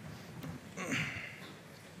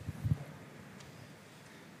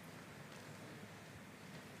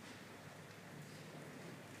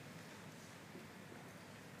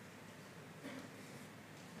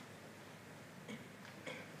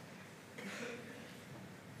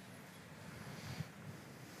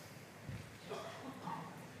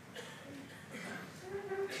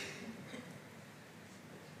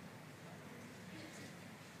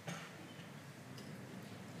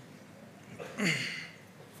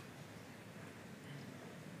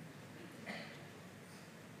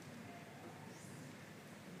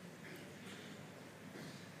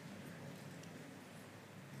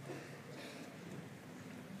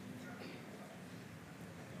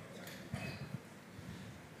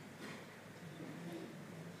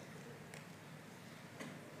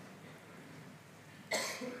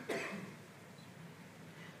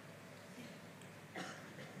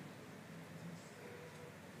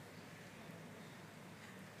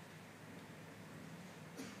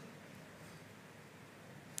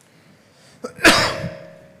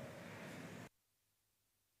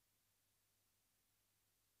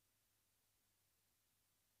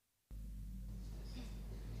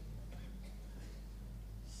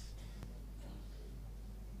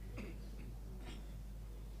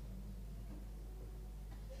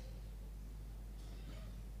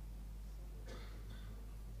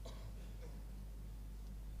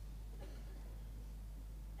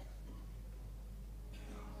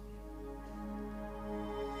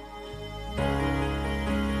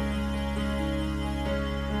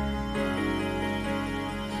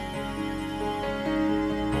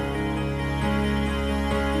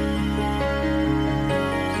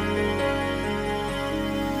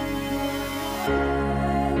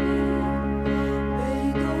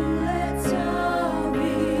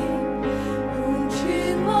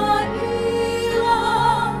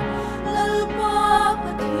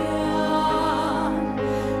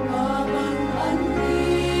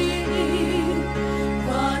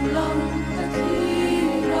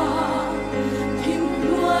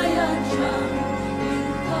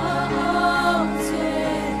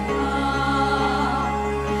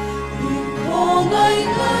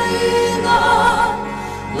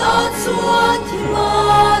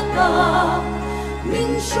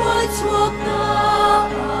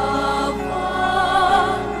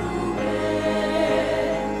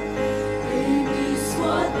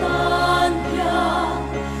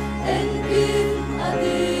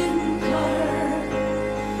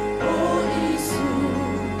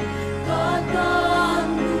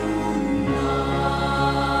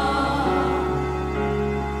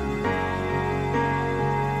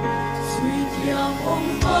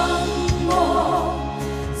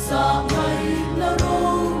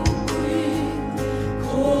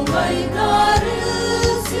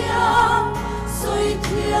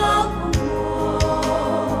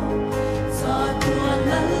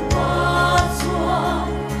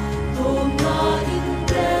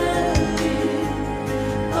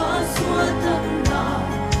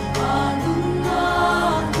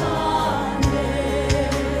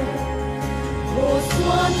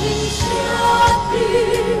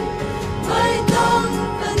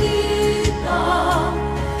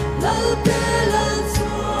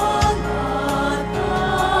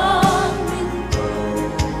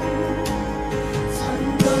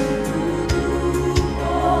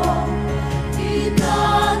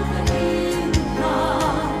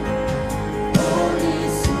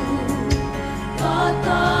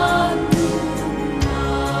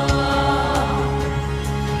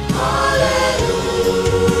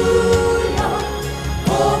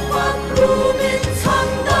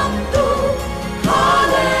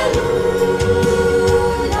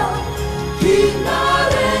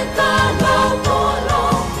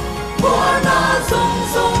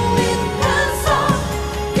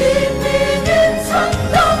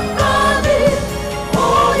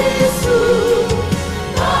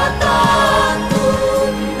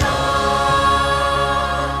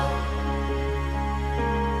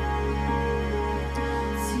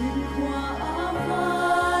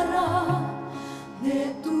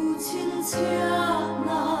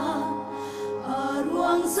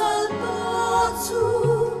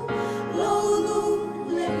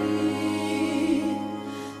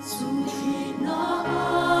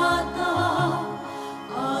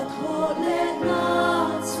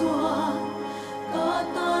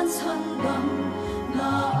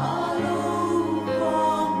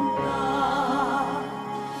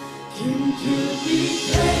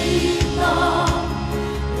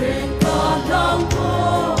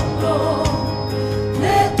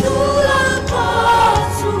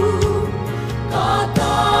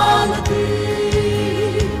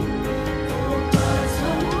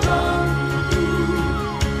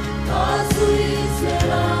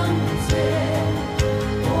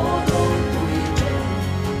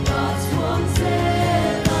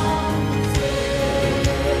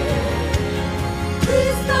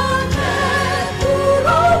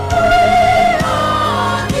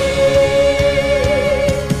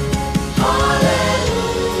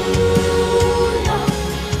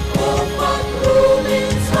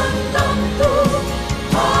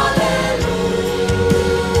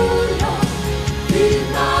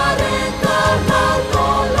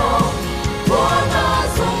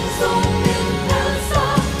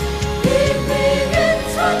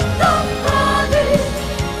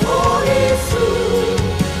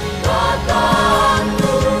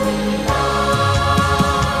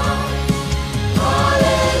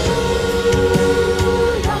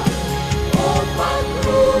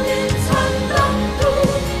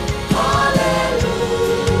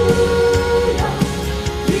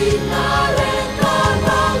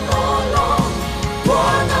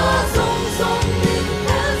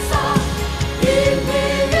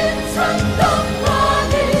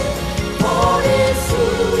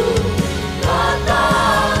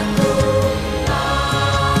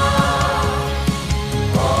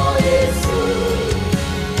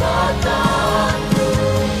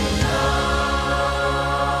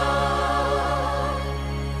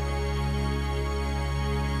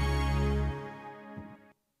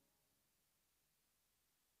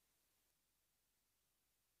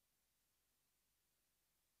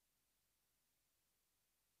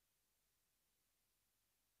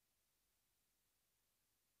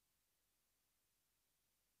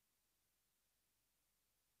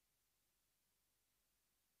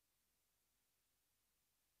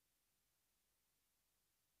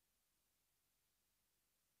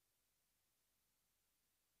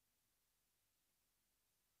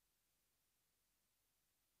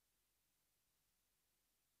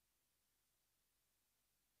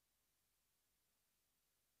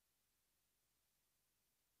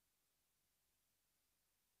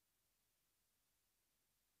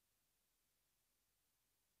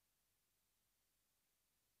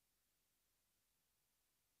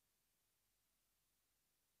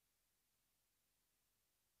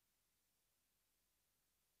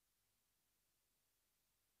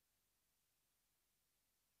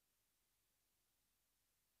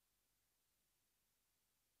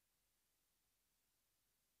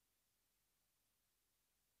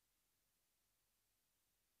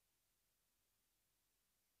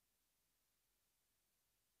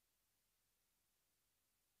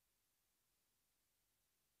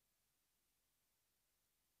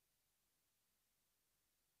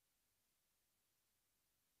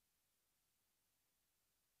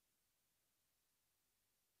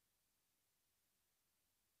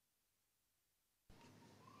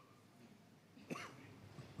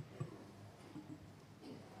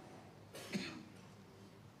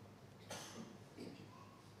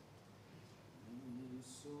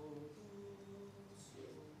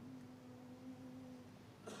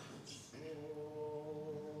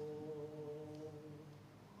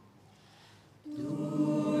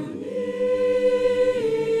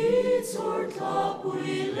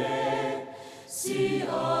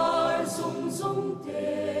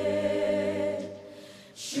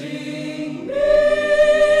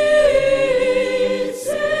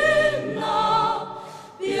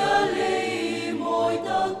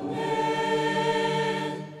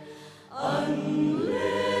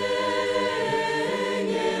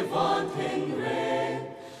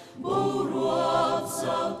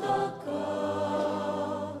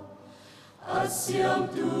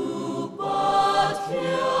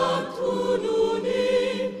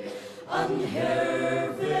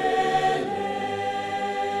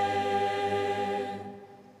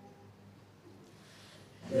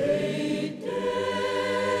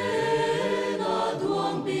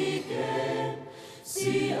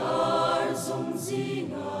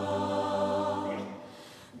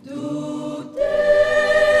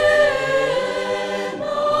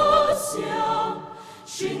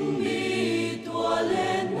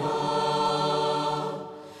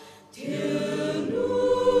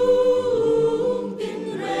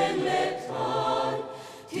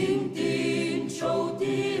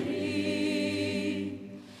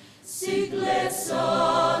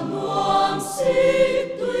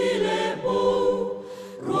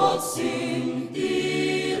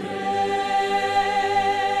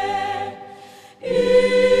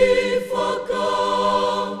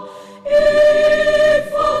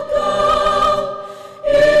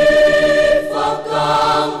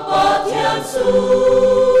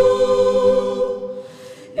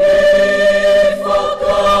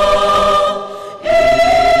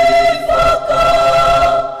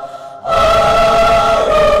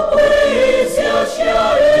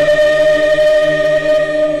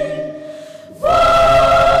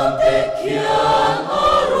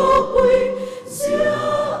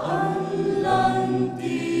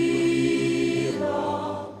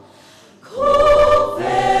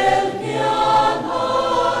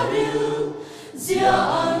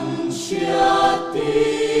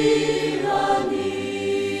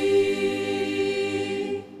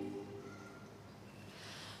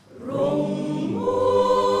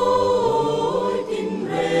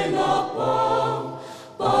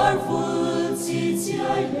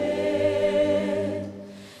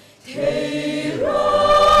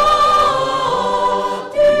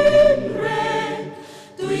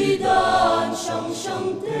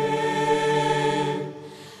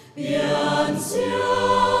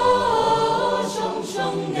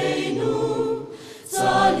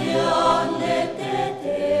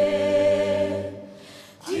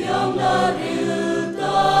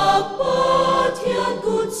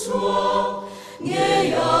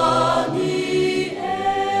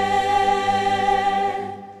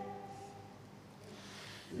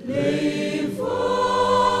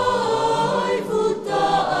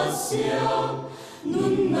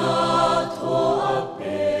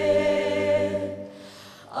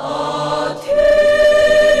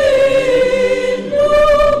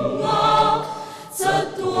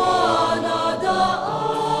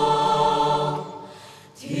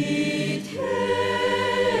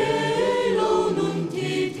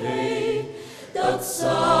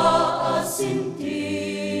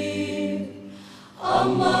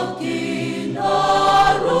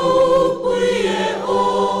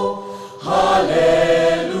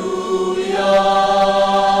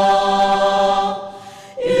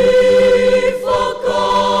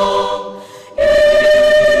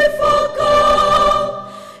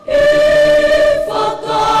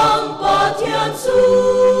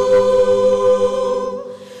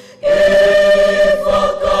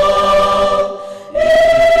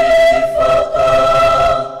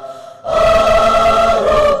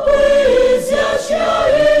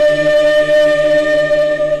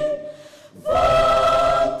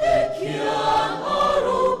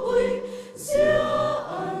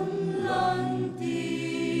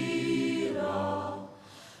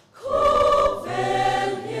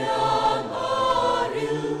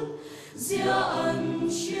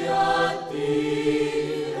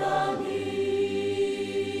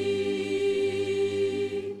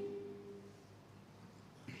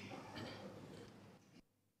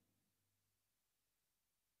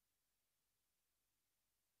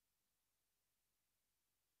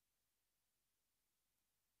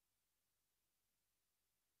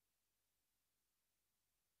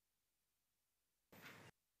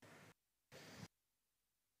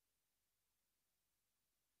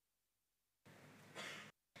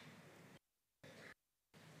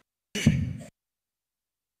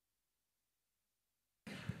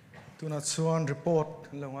tuna chuan report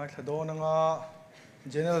longai thado nanga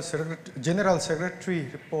general secretary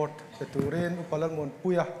report turin upalang mon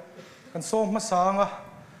puya kan som masanga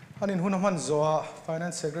anin hunaman zoa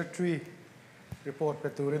finance secretary report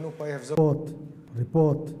turin upai have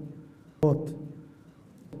report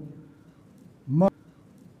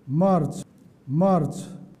March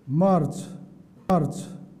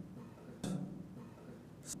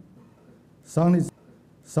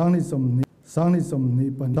Sangni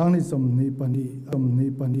somni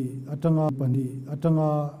pani atanga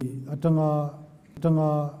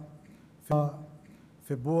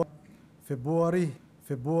February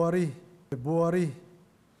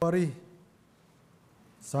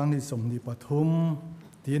Sangni somni pathum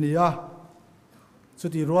tinia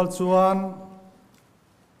chuti rol chuan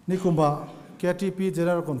nikumba KTP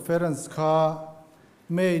General Conference kha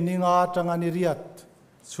May ninga tangani riat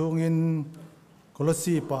chungin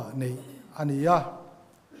Policy pa nei ania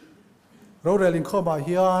Rorel Inkhawm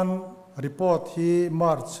hian report hi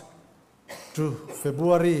March to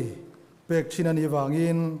February pek chinani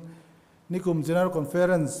wangin nikum General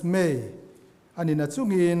Conference May ani na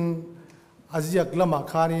chungin aziak lama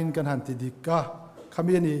khanin kan han ti dikka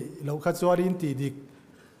khamiani lo kha chuarin ti dik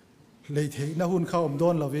leithei na hun kha om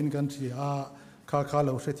don lovin kan thi a kha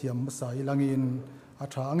lo hrethiam masai langin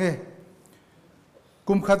atha ange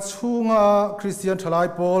kum khat chunga Christian thalai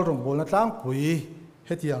Paul rong bol na tlang pui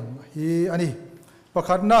hetiang hi ani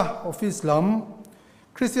pakhat na office lam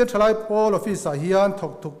Christian thalai Paul office a hian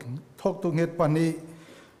thok tuk het pani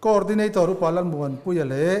coordinator upalan muan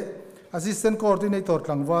puyale assistant coordinator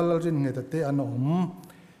tlangwal rin ngetate anom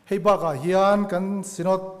hei baka hian kan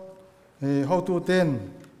Synod how to ten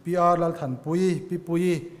PR lal than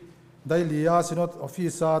pui dailia Synod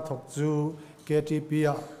officer thok chu KTP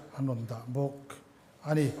anon da bok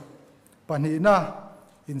ani pani na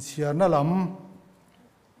in siar na lam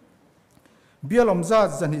bialom zat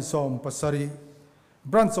zani som pasari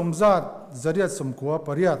branch omzat zariat somkwa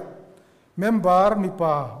pariat member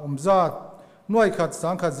mipa omzat noi khat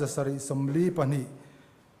sangkhat zasari somli pani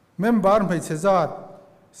member mai chezat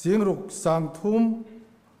singruk sangthum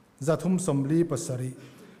zathum somli pasari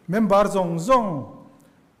member zong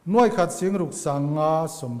noi khat singruk sanga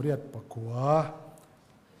somriat pakwa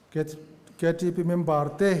KTP member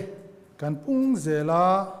te kan pung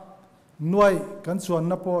zela noi kan chuan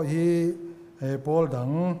na po hi Paul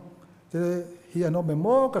dang te hi anom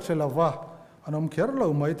memo ka thelawa anom kherlo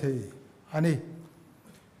mai thei ani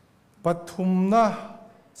pathumna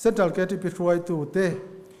central KTP ruai tu te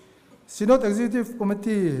Synod executive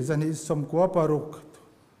committee zani somkwa paruk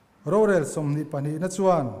Rorel somni pani na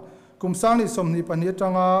chuan kumsangni somni pani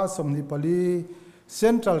tanga somni pali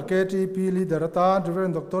Central KTP leader ta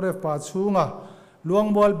Reverend Dr. F. Pachunga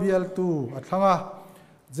luangbol BL2 athanga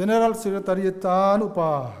General Secretary ta upa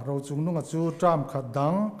rochung nunga chu tram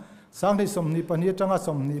khadang sangni somni pani tanga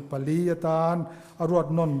somni pali atan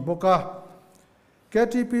arwat non boka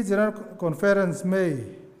KTP General Conference May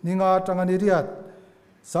ninga tangani riat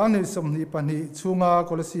sangni somni pani chunga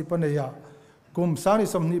policy paneya kum sangni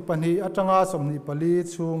somni pani atanga somni pali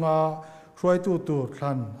chunga Khruai tu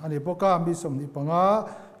thlan ani boka mi somni panga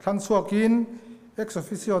thlang chuakin ex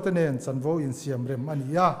officio tenen chanvo in siam rem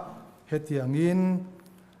ania hetiangin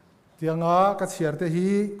tianga ka chiarte hi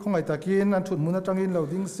khongai takin an thut muna tangin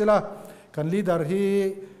loading sela kan leader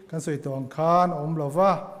hi kan soitong khan om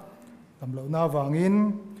lova tamlo na wangin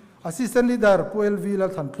assistant leader PLV la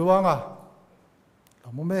than tluanga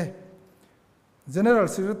amome general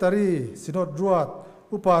secretary Synod ruat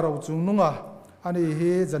uparo chungnunga ani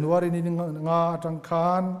hi January ni nga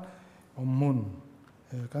atangkhan omun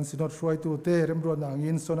kan Synod ruai tu te remro na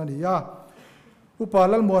angin sonani ya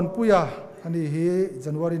upalal mon puya ani hi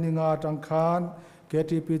January ni nga atangkhan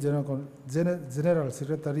KTP general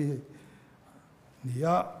secretary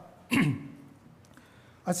niya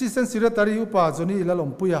assistant secretary upa joni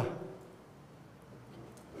lalom puya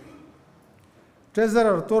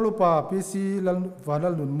treasurer tolupa PC lal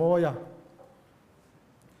vanal nun moya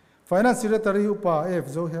Finance Secretary upa F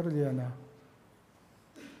zo herliana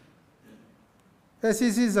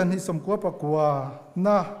SEC zan hi somkwa pakwa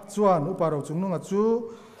na chuan upa ro chungnunga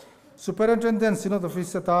chu Superintendent Synod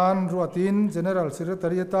Office tan ruatin General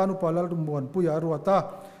Secretary tan upa lal dumbuan puya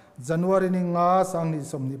ruata January ni nga sangni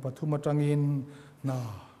somni pathuma tangin na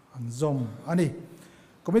anzom ani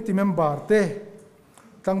committee member te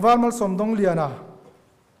tangwal mal somdong liana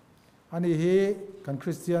ani hi kan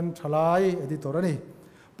Christian thalai editor ani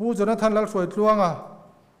pu Jonathan lal soi tluanga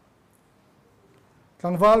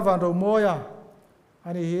tangwal van ro moya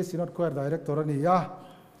ani hi Synod choir director ani ya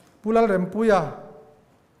pulal rempuya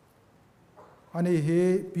ani hi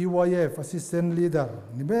PYF assistant leader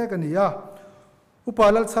ni me kan ya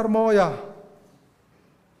upalal sarmoya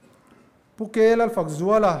pukelal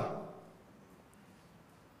fakzuala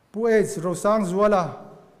pu age rosang zuala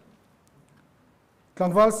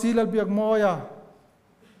tangwal silal biak moya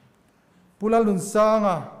pulal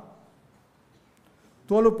lunsanga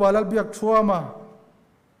tolu palal biak chuama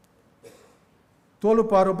ตัวลูก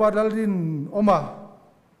ปารุบาดัลรินอมา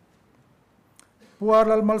ปัว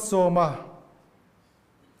รัลมัลโซมา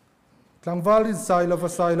ทางวาลินไซโลฟ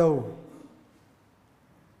ไซโล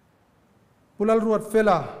ปุลลรวดเฟ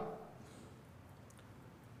ล่า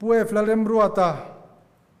ปุเอฟลาเลมรัวตา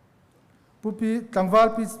ปุปีทางวาล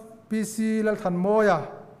ปีซีลทันโมยา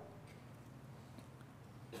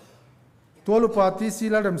ตัวลูกปาตีซี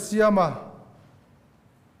ลเลมเซียมา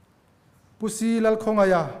ปุซีลคงอา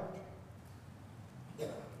ยา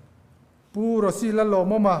ปูรสีลโล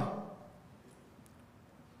มมา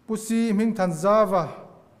ปุซีมิงทันซาวา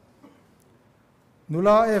นุล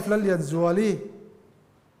าเอฟลเลียนจวลี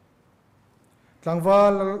ทางวา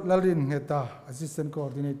ลลินเฮตา Assistant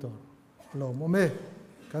Coordinator โลมเม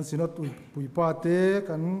กันสินอตปุยปาเต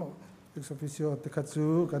กันเอ็กซ์ออฟฟิเชียลเตคัตซู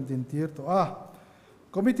กันดินทีร์ตัว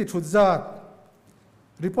คอมมิตี้ชุดจัด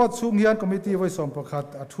รีพอร์ตสูงยันคอมมิตี้ไว้สมประคัต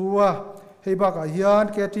อัทัวเฮบักอายัน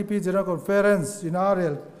KTP General Conference อินาเร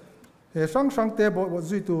ลเฮสังเตบว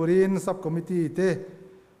จุยตูรินซับคอมมิตี้เต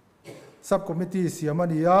ซับคอมมิตี้เสียมั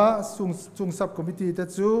นยาซุงซับคอมมิตี้เต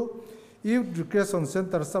จูYouth Education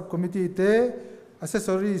Center Subcommittee te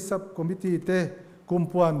Accessory Subcommittee te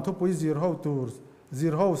Kumpuan Tupui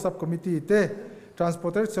Zirho Subcommittee te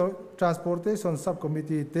Transportation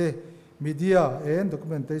Subcommittee te Media and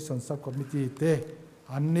Documentation Subcommittee te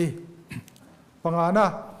Anni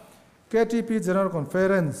Pangana KTP General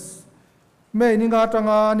Conference May ninga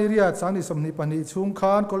tanga niriat sangni somni pani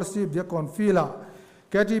chungkhan kolsib dia konfila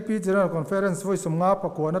KTP General Conference voice nga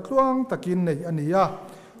pakwa na tluang takin nei ania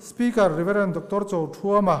Speaker Reverend Dr. Chow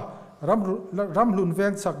Thuama Ramlun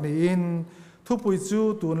Veng Sakni in Thupui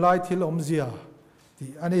Chu Tun Lai Thil Omzia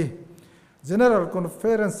Ti Ani General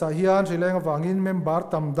Conference Sahian Shileng Wangin Member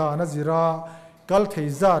Tamda Nazira Kal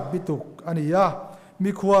Theizat Bituk Ania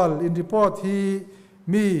Mikwal in report hi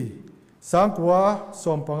mi Sangkwa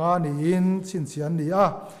Sompangani in Chinchian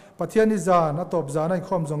Nia Pathiani Zan Atop Zan Ai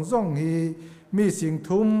Khom Zong hi mi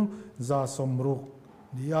Singthum Za Somruk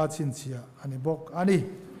Nia Chinchia Ani Bok Ani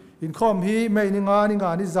in khom hi mei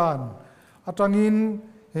ninga ni zan atangin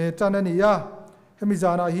tanania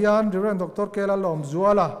hemizana hian Reverend Dr. Kela Lom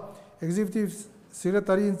Zuala Executive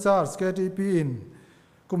Secretary in charge KTP in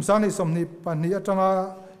kumsang ni somni pani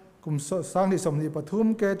atanga kumsang ni somni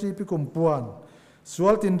pathum KTP kumpuan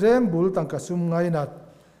sual tin rem bul tangkasum ngainat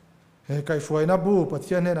he kai fuaina bu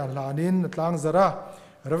pathian hen alanin tlang zara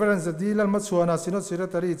Reverend Zadilal Matsuana Synod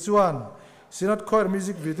Secretary chuan Synod Choir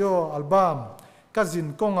Music Video Album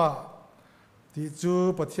Kazin Konga ti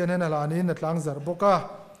chu pathian hen alanin atlang zar boka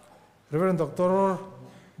Reverend Dr.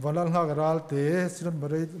 Vanal Ngagaral te Synod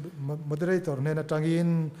Moderator nen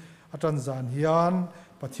atangin atan zan hian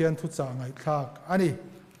pathian thu cha ngai thak ani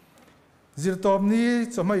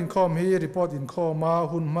Zirtawpni Zan Inkhawm hi report Inkhawm ma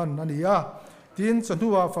hunman ania tin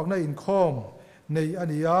chanhuwa fakna Inkhawm nei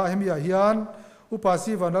ania hemia hian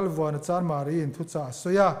upasi Vanal Wan chan marin thu cha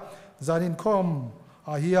soya Zan Inkhawm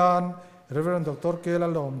a hian Reverend Dr. Kela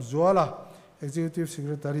Lom Zuala Executive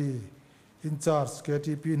Secretary in charge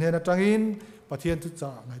KTP nen atangin pathian thu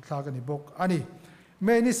cha ngai thak ani bok ani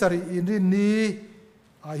me ni sari in rin ni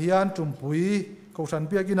a hian tumpui Kohhran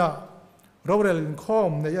Biakina Rorel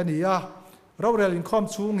Inkhawm nei ania Rorel Inkhawm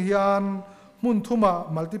chung hian mun thuma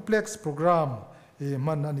multiplex program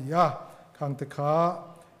man ania khang te kha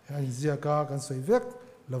an ziaka kan soivek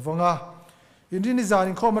lawanga in rin ni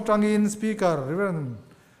Zan Inkhawm atangin speaker Reverend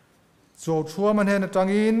Chow Thuama hen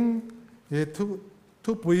atangin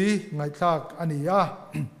thupui ngai thak ania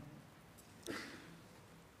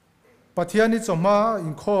pathiani choma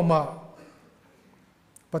Inkhawma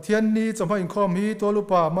pathian ni choma Inkhawm hi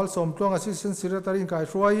tolupa malsom tlong Assistant Secretary in kai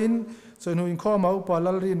ruain chonu Inkhawm upa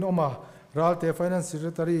lalrin oma ralte Finance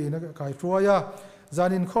Secretary na kai ruaya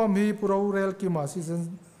Zan Inkhawm hi Rorel Kima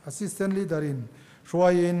Assistant Leader in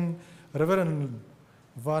ruain Reverend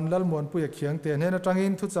Van Lalmuan Puya Khiang te nen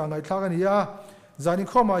atangin thu cha ngai thak ania Zan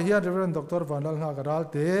Inkhawm a hian Reverend Dr. Van Lal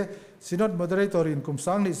Ngagaral te Synod Moderator in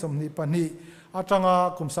kumsang ni somni pani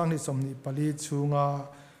atanga kumsang ni somni pali chunga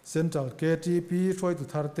Central KTP Troi tu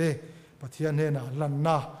tharte pathian hena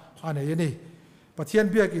lanna ane yani pathian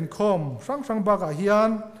Biak Inkhawm sang baga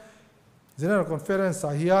hian General Conference a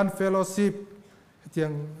hian fellowship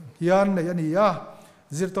tiang hian nei ania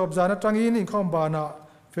Zirtawpni Zan atangin Inkhawm bana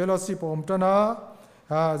fellowship omtana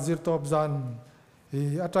Zirtawpni Zan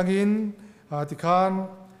atangin tikhan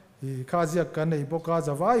khazia kan nei boka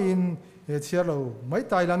zawain chiarlo mai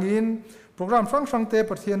tai langin program sang te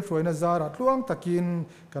pathian hroina zara tluang takin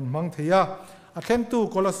kan mang theya athem tu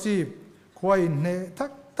scholarship khwai ne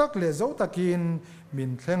tak le zo takin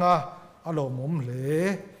min thlenga alo mom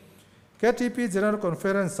le KTP General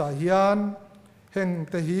Conference a hian heng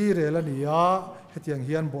te hi relania เฮตียงเ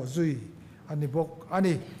ฮียนบ่จุยอันนี้บกอัน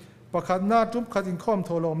นี้ประคัดนาจุ่มขัดอินคอมโท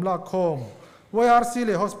ลมลากคมYRC เ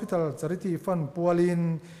ลย Hospital Charity Fund ปัวลิน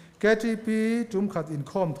KTP จุ่มขัดอิน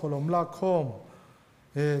คอมโทลมลากคม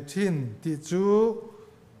ทินติจู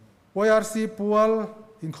YRC ปัวล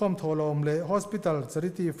อินคอมโทลมเลย Hospital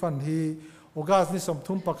Charity Fund ฮีโอกาสนี้สม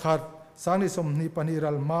ทุมประคัดสร้างนี้สมนิปนิ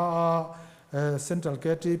รัลมาCentral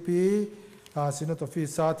KTP Synod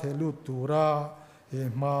Office เทลุตูรา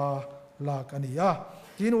มาลากอันนี้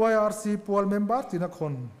ทิน YRC ปัวลเมมเบอร์ที่นักค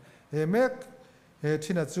นเมก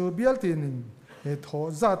ที่นัดจูเบียลตินทอ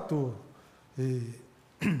จัดตัว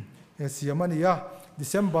เสียมันนี่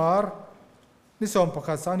Decemberนี่สมประก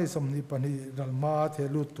าศสังนี่สมนิปนิรัลมาเท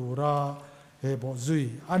ลุตูราบ่จุย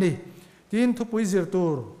อันนี้ทีนทุบวิจิตตู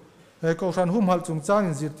กองทัพหุ่มหัลจุงจ้าง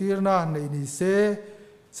จิตตีร์นะในนี้เซ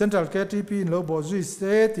Central KTP โลบ่จุยเซ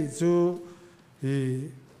ติจู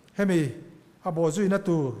เฮมีบ่จุยนั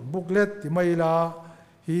ตูบุกเล็ตที่ไม่ลา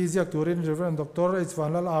ฮีเจียกตูรินเรเวนดร.อิสฟาน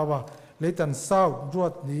ลลอาวาเลตันซาวรว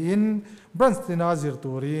ดนินบรันสตินาจิร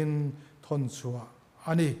ตูรินทนชัว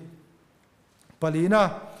อันนี้ปลีนะ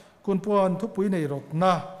คุณปวนทุบปุยในรถน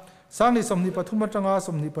ะสังนิสมนิปทุมจังอาส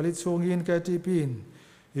มนิปลิตชงอินแกจีปิน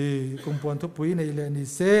คุณปวนทุบปุยในเลนิ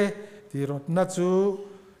เซที่รถนัดจู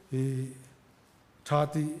ชา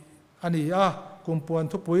ติอันนี้คุณปวน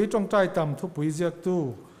ทุบปุยจงใจต่ำทุบปุยเจียกตู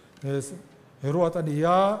รวดอันนี้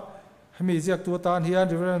ให้มีเจียกตัวตานเฮียน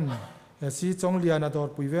ดิเวนสีจงเลียนาดอ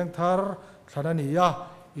ร์ปุยเวงทาร์ขณะนี้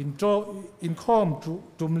อินคอม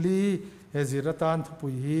จุมลีจิรตานทุบปุ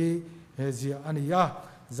ยฮีจีอันนี้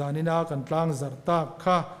จานินากันกลางจัรตา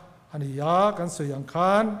ค่ะอันนี้กันสยังค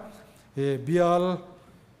านเบียล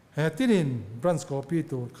ที่นินบรันสกอปี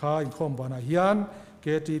ตัวข้าอินคอมบานาฮิยัน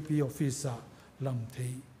KTP Office ลำเท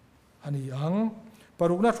อันนี้ป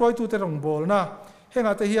รุกน่าช่วยตัวเตรงบอลนะเฮง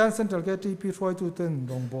อาเตฮิยัน Central KTP ช่วยตัวเต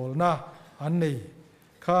รงบอลนะอันนี้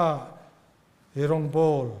ข้ารงบ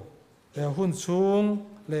อลหุ่นสูง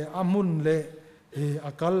เลอามุนเลอ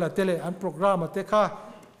ากัลละเตเลอันโปรแกรมเตค่ะ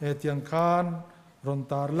เตียงคานรอน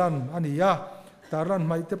ตาร์ลันอันนี้ตาร์ลันไ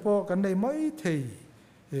ม่เตปกันในไม่เท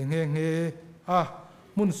เฮ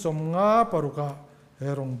มุนสมงาปรุกะ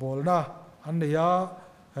รงบอลนะอันนี้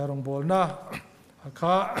รงบอลนะข้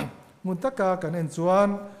ามุนตะกากันเอ็นจวน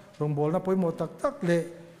รงบอลนะไปหมดตักเล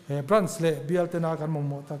บรันส์เลเบียลเตนากัน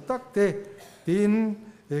หมดตักเตติน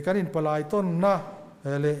กันอินปลายต้นนะ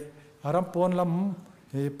เลอารัมปอนล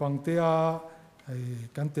ำปังเตีย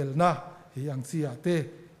กันเตลนะยังเสียเต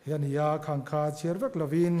ยันยาขังคาเชียร์เวกลา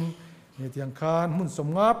วินเตียงคานมุนสม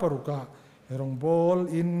งาปรุกะรงบอล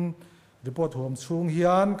อินรีพอร์ตหัวสูงเฮีย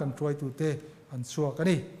นกันช่วยตัวเตอันชัวกัน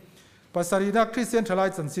นี่ภาษาดีนักคริสเตียนทลาย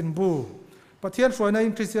จันสินบูประเทศช่วยใน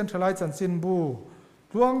คริสเตียนทลายจันสินบู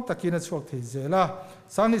หลวงตะกินช่วงที่เจล่า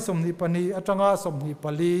สังนิสมนิปนีอัจงาสมนิป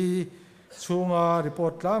ลีช่วงรีพอ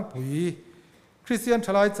ร์ตล้างปุ๋ยคริสเตียนท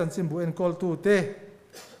ลายจันสินบูเอ็นกอลตัวเต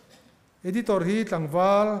เอดิตอร์ฮีตังว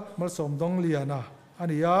าลมัลสมดงเลียนาอัน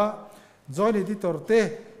นี้จอยนิดิตอร์เต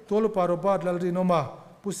ตัวลูปารบาดลรินอมา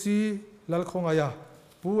ปุซีลลคงอายา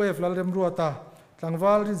ปูเอฟลลเรมรัวตาตังว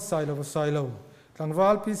าลรินไซโลตังวา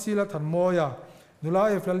ลพีซีลทันโมยานุลา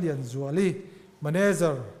เอฟลเลียนจัวลีมาเนเซ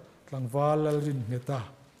อร์ตังวาลลรินเนตา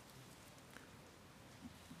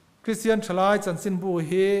คริสเตียนชลายจันสินบูเ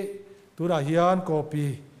ฮตุราฮิยานกอปี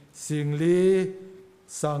สิงลี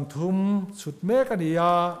สังทุมสุดเมกันีย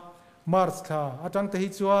ามาร์สคาอาจังเตฮิ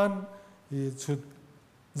จวนสุด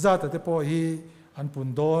zat te po hi an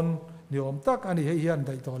pun don ni om tak ani he hian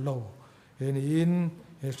dai to lo he ni in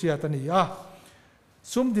he sia ta ni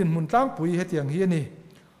sum din mun tlang pui he tiang hi ni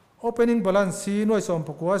opening balance si noi som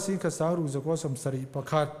pakwa si kha sang ru zako som sari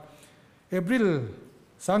pakhat april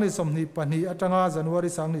sang ni som ni pani atanga january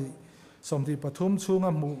sang ni som ti pathum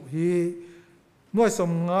chunga mu hi noi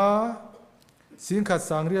som nga sin kha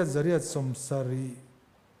sang ria zaria som sari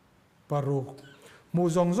paruk mu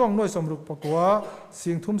zong zong noi som ruk pakwa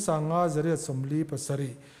sing thum sanga zariat somli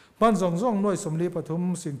pasari man zong zong noi somli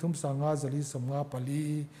pathum sing thum sanga zali somnga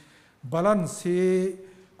pali balance hi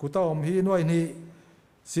kuta om hi noi ni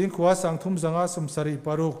sing khwa sang thum zanga somsari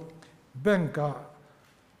paruk banka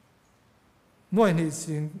noi ni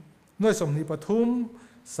sing noi somni pathum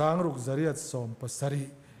sang ruk zariat som pasari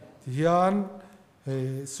hian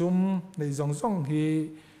sum nei zong zong hi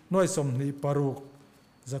noi somni paruk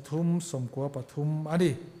zathum somkwa pathum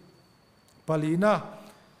ani palina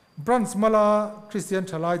branch mala christian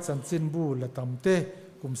thalai chanchin bu latamte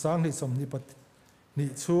kumsang ni somni pat ni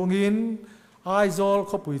chungin aizol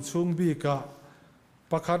khopui chung bi ka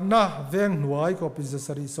pakhatna veng nuai ko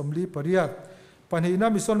pizasari somli pariat panhina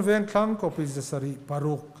mison veng thlang ko pizasari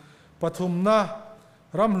paruk pathumna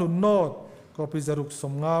ramlun not ko pizaruk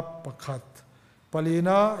somnga pakhat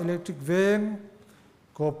palina electric veng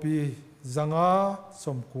kopi zanga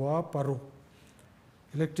somkwa paru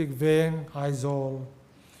electric veng aizol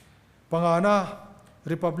pangana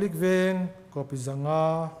republic veng kopi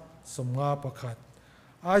zanga somnga pakhat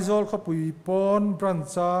aizol khopui pon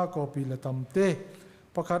brancha kopi latamte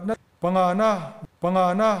pakhat na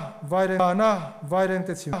pangana vaireng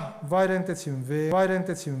te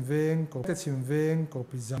chimveng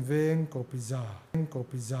kopi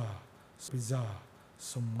za pizza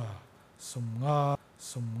somnga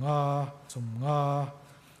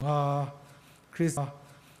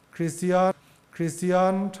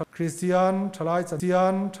Christian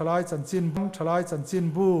thalai chan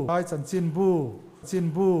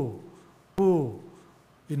chin bu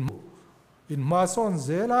in ma son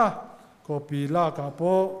zela kopi la ka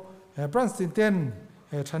po Branston ten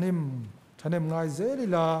thanem ngai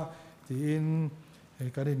zelila tin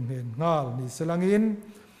karin hen ngal ni selangin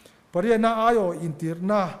pariana ayo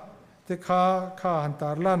intirna te kha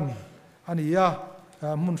hantarlan ania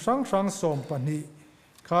mun sang som pani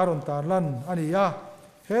karon tarlan ania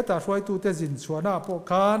heta hroi tu te jin chuana po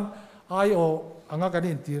khan ayo anga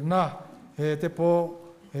kanin tirna he te po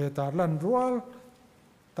he tarlan rual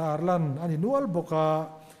tarlan ani nual boka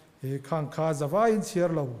he khang kha zawa in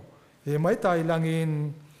chiar lo he mai tai langin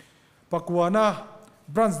pakwana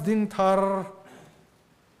branch ding thar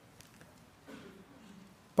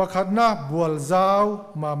pakhatna bual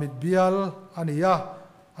zau mamit bial ania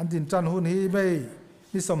andin chan hun hi mei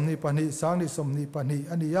ni somni pani sang ni somni pani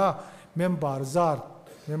ania member zar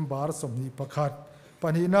member somni pakhat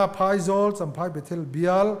pani na phaizol champhai bethel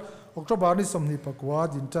bial october ni somni pakwa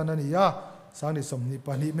din chan ania sang ni somni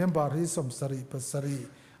pani member hi somsari pasari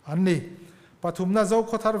anni pathumna zo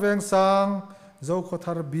khothar veng sang zo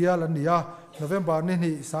khothar bial ania november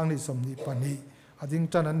ni sang ni somni pani ading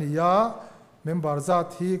chan ania member za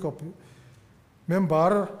thi ko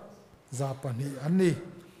member za pani anni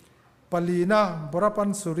palina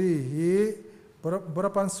borapan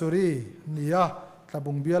suri nia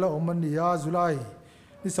tlabung biala oman nia July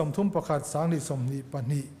ni somthum pakhat sang ni somni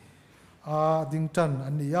pani a dingtan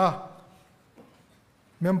ania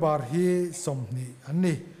member hi somni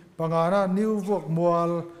anni pangana new work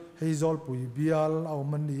mual heizol pui bial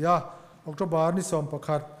oman nia october ni som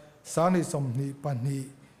pakhat sang ni somni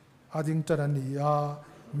pani adingtan ania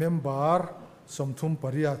member somthum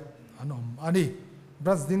pariat anom ani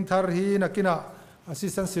branch ding thar hi nakina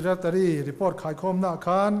assistant secretary report khai khom na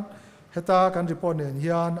khan heta kan report nen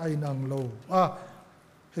hian ai nang lo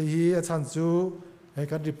hi achan chu he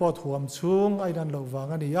kan report huam chung ai nan lo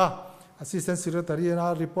wang ani assistant secretary na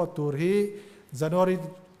report tur hi January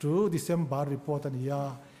to December report ani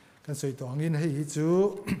kan soi to angin hi chu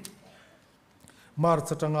March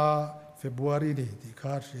atanga February ni ti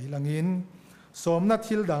khar hilangin somna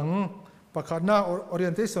thil dang pakhatna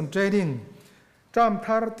orientation training tram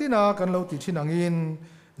thar tina kan lo ti thinangin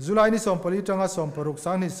July ni som pali tanga som paruk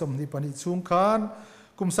sang ni som ni pani chung khan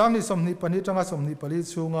kum sang ni som ni pani tanga som ni pali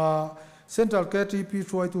chunga Central KTP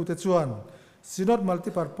Rorel tu te chuan Synod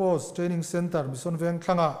Multipurpose Training Center Mission Veng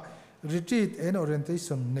Thlanga retreat and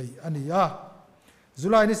orientation nei ania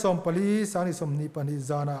July ni som pali sang ni som ni pani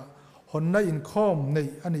zana honna Inkhawm nei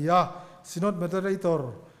ania Synod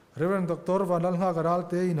moderator Reverend Dr. Vanal nga garal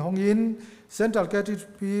te in hongin Central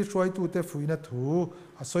KTP Rorel tu te fuina thu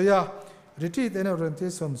asoya retreat and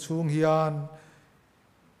orientation chung hian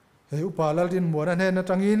he upalal din muana ne na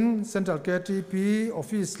tangin Central KTP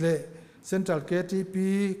office le Central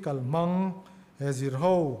KTP kalmang he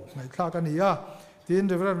zirho ngai thla kania tin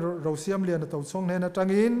Reverend Rosiam lian to chong ne na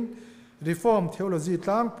tangin reform theology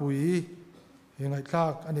tlang pui he ngai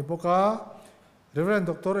thak ani boka Reverend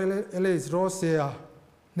Dr. Elias Rosia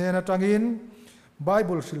nena tangin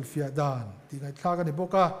Bible silfia dan ti ngai thak ani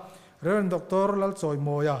boka Reverend Dr. Lal Choi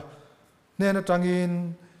Moya nena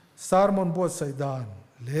tangin sermon board saidan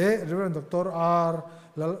le Reverend Dr. R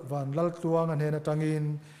Van Lal Tuang nena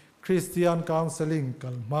tangin Christian counseling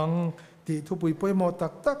kalmang ti thupui poimo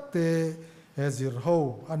tak tak te ezir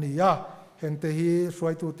ho ania hengte hi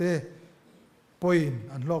suai tu te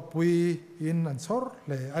poin an lok pui in an chor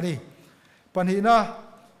le ani panhina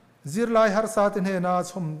zirlai har satin hena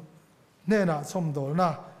chom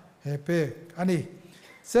dolna hepe ani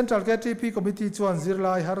Central KTP committee chuan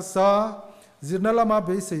zirlai har sa zirnalama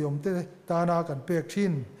be se yomte tana kan pek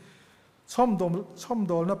thin chom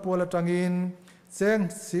dolna pola tangin cheng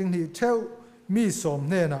sing ni theu mi som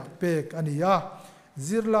hena pek ania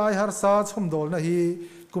zirlai har sa chom dolna hi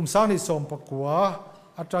kumsang ni som pakwa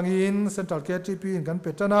atangin Central KTP kan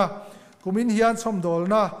petana kumin hian chom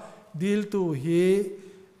dolna deal tu hi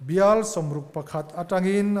bial somruk pakhat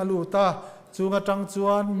atangin aluta จูงจังจว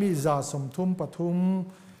นมีจ่าสมทุมปทุม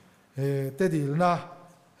เตดิลนะ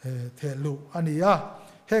เทลุอันนี้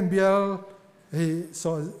แห่งเบียล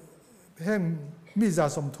แห่งมีจ่า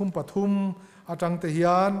สมทุมปทุมอาจังเทีย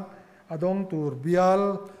นอดงตูร์เบียล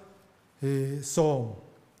ส่ง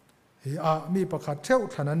มีประคัดเท่า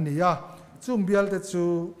ขนาดนี้จุ่มเบียลเตจู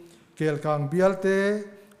เกลกังเบียลเต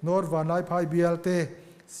นอร์วานไลพายเบียลเต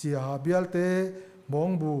เสียหาเบียลเตมอง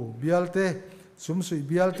บูเบียลเตสุมสุยเ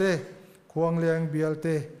บียลเตควงเลียงเบียลเต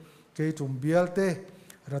เกยตุมเบียลเต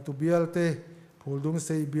รัตุเบียลเตพูลดุงเซ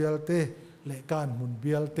ยเบียลเตเลการมุนเ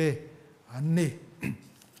บียลเตอันนี้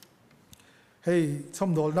เฮ้ยชม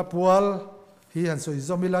โดลนับวัลฮีฮันสุยจ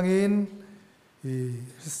อมิลังอิน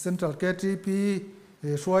เซ็นทรัลKTP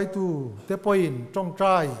ช่วยตู้เตปอินจ้องใจ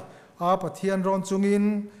ปะเทียนร้อนจุงอิน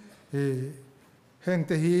แห่งเ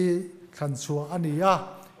ตฮีขันชัวอันนี้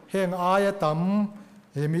แห่งอายตัม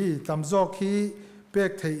มีตัมจอกฮีเป็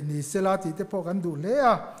กเทนีเซลาติเตปกันดูเลย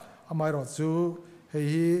อามายรอดซูเ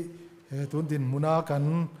ฮีตุนดินมุนากัน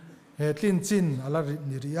ลินจินอลาริ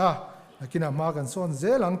นิริกินามากันส่วนเซ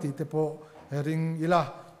ลังติเตปริงอิลา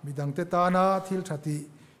มีดังเตตานาทิลชติ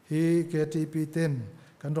ฮีKTPเต็น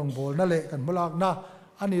กันรองบอลนั่นแหละกันมลากนะ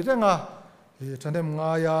อันนี้เรื่องท่านเดมง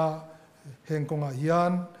ายาแห่งกงอายั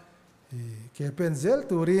นเกเป็นเซล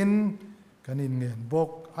ตูรินกันอินเงินบก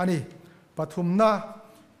อันนี้ปฐุมนะ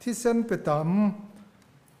ที่เส้นเปตาม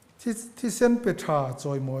ที่เส้นเปทราจ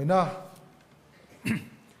อยมอยนะ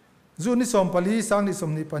จูนิสมปลีสังนิส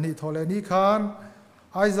มนิปนิทอเลนีคาน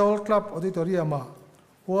ไอซอลคลับออดิทอเรียม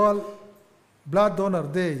วอลบลัดดอนอ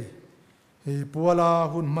ร์เดย์ปัวลา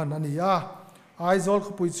หุ่นมันอันนี้ไอซอลข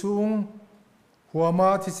ปุยชุงหัวมา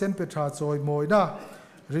ที่เส้นเปทราจอยมอยนะ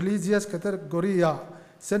religious category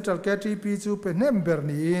central KTP จูเป็นเนมเบอร์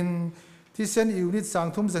นีนที่เส้นยูนิตสัง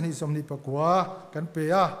ทุมสันนิสมนิปกัวกันเปี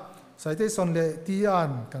ยใส่ได้ส่วนเละที่อั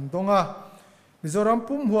นกันตรงมิโซรัม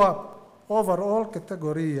ปุ่มหัว overall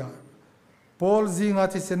categoryพอลซิง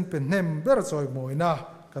ที่เส้นเป็นเนมเบอร์จอยมอยนะ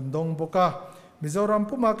กันตรงบกมิโซรัม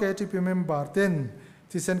ปุ่มKTP member เต็น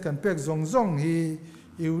ที่เส้นกันเป็กซงฮี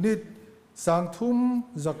ยูนิตสังทุม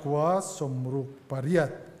จักวาสมรุปปริยั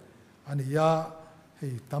ตอันนี้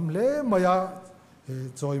ทำเล่มายา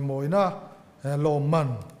จอยมอยนะลมมัน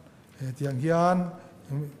ที่ยังยัน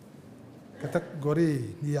category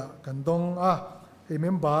นี่กันตรง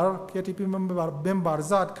member KTP member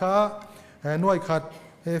จัดค่ะหน่วยขัด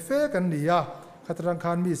เฟกันนี่ขัดรังค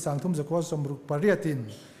ารมีสังทุมจักวาสมรุปปริยัติน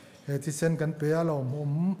ที่เส้นกันเปียล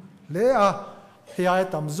มเละเฮีย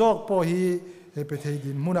ตำจอกพอฮีไปเท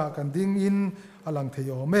ดินมุนากันดิ้งอินอลังเทโ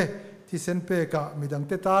ยเมที่เส้นเปกะมีดังเ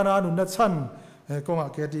ตตานานุนัดชันกง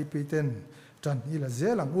KTPเต็นจันอีละเซ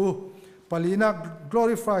ลังปาลีนัก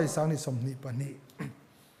glorify สังนิสมนิปนี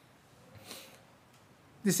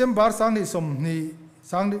December สังนิสมนิ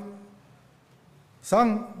สัง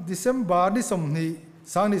December นิสมนิ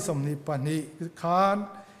สังนิสมนิปนีขาน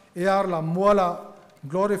ลำมัวละ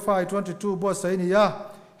glorify 22บทไซนีย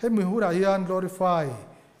เฮมิฮูรายัน glorify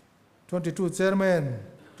 22 chairman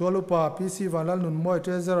ตัวลูปา PC วันละนุนมวย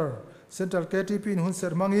treasurer central KTP หุ่นเส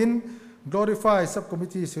รมังอิน glorify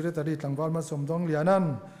subcommittee secretary หลังวันมาสมดองเลียนัน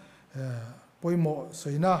ปอยโมส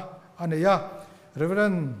วยนะอันนี้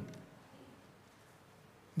Reverend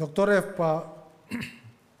Dr. F ปะ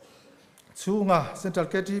ชูงะ central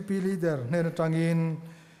KTP leader เนนตังอิน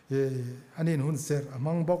อันนี้หุ่นเสร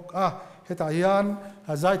มังบกเฮตายัน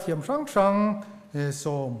ใจเทียมช่างส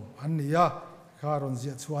มอันนี้คารอนเสี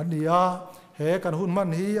ยชวนนี้เฮกันหุ่นมัน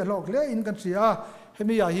ฮีโลกเลี้ยอินกันเสียเฮ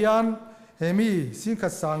มีอายันเฮมีสิ่งขั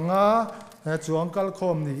ดสังจวงกัลคอ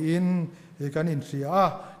มนี่อินกันอินเสีย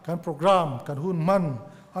กันโปรแกรมกันหุ่นมัน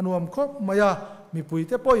อันวมครบมายามีปุยเ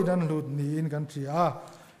ตปอยนันหลุดนี่อินกันเสีย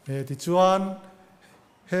ที่ชวน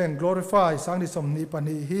แห่ง glorify สังนิสมนิป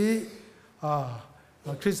นีฮี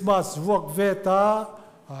คริสต์มาสวอกเวตา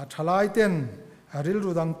ทลายเต้นริล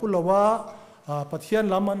รูดังปุลวะปะเทียน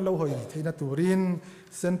ลำมันเราหอยที่นัตูริน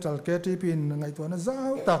เซ็นทรัลKTPไงตัวนั้นจ้า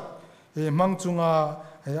ตักมังจุง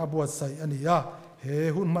อบวชใส่อันนี้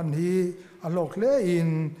หุ่นมันฮีอโลกเลี้ยอิน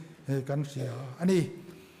กันเสียอันนี้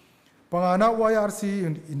ปังอาณา YRC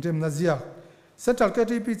อินเดมนาเซียเซ็นทรัล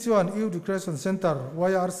KTPชวนอิวดูเครชันเซ็นเตอร์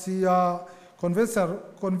YRC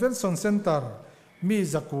Convention Center มี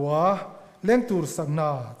จักวาเลี้ยงตูร์สักนา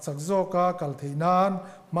จักโจกากัลเทนาน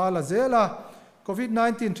มาลาเซลา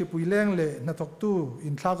COVID-19 ที่ปุยเลี้ยงเละนัทกตูอิ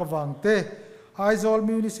นทากวังเตไอซอล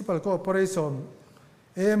Municipal Corporation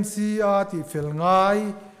AMCR ที่เฟลง่าย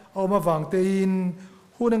เอามาวังเตอิน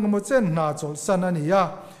หุ่นงมเจนนาจลสันอันนี้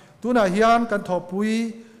ตุนาฮิอันกันทอปุย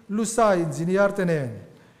ลุซาอินจิเนียร์เตเนน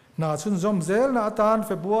นาชุนจอมเซลนาตานเฟ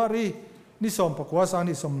บรุอารีนิสมปกวาสัง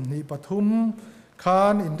นิสมนิปทุมคา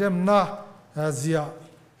นอินเดมนา เจีย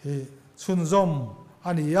ชุนจอม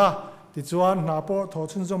อันนี้อ่ะที่จวนนาโปทอ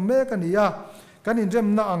ชุนจอมเมกันนี้อ่ะกันอินเรม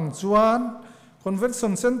นาอังจวน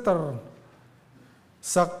convention center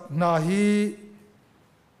สักนาฮี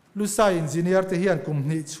ลุไซอินจิเนียร์ที่เฮียนกุม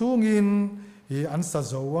นิช่วงินอันสะโ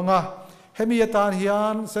จวงะเฮมีตานเฮีย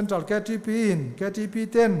น central KTP KTP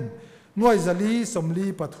 10หน่วยจลีสมลี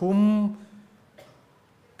ปทุม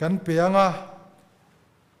กันเปียงะ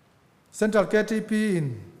central KTP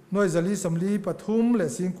หน่วยจลีสมลีปทุมและ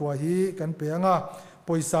สิงกัวฮีกันเปียงะป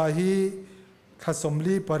อยสาฮีขัดสม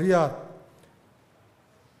ลีปริยัต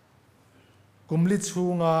กุมลิชู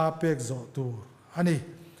งาเป็กโจตูอันนี้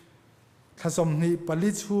ถ้าสมนิปลิ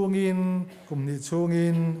ชูงินกุมนิชูงิ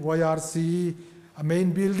น YRC main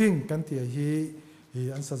building กันที่ฮี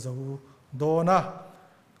อันสะจูโดนะ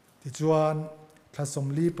ที่จวนถ้าสม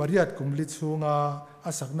ลีปริยัตกุมลิชูงาอ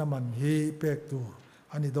าศักน้ำมันฮีเป็กตู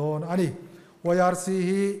อันนี้โดนอันนี้ YRC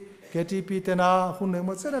ฮี KTP เตนะหุ่นเห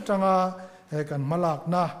มือนเส้นจังอากันมาลัก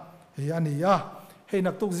นะฮีอันนี้อ่ะให้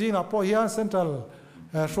นักตุกจีนะพอฮีอันเซ็นทรัล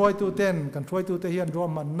ช่วยตัวเต้นกันช่วยตัวเทียนรวม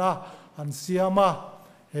มันนะอันเสียมา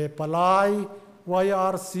ปลาย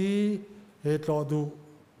YRC ตลอดู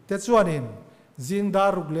เตชวนินจินดา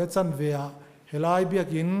รุกเลชันเวียลายเบีย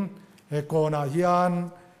กินโกนาฮิอัน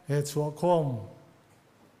ชัวคม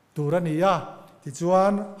ตูรันียาที่จว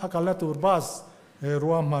นอาการละตูร์บัสร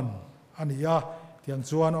วมมันอันนี้ที่ยัง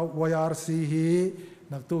จวน YRC ฮี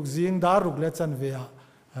นักตุกจินดารุกเลชันเวีย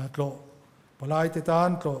ตลอปลายเตตั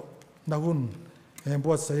นตลอนักุนบ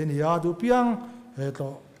วชใส่นี่ดูเพียงต่อ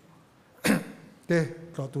เต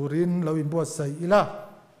ต่อตูรินเราอินบวชใส่อีละ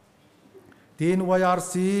ทีน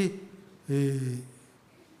YRC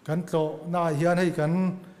กันต่อหน้าเฮียนให้กัน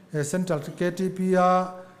เซ็นทรัลKTP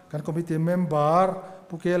กันคอมมิตี้เมมเบอร์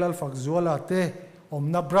ผู้เกี่ยวกับฝักจัวลาเตอม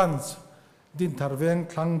นับบรันช์ดินทาร์เวง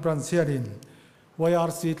คลังบรันช์เฮียดิน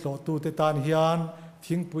YRC ต่อตูเตตานเฮียน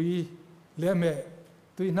ทิ้งปุยเลี้ยเม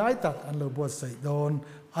ตุยนายตักอันเราบวชใส่โดน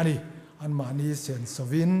อันนี้อันมานีเซนส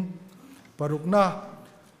วินปรุกนะ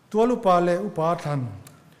ตัวลูกปาเลอุปาทัน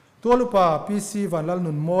ตัวลูกปาพีซีวันลัล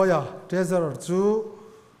นุนโมยาเทเซอร์จู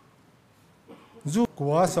กั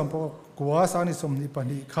วสัมปกัวสังนิสมนิป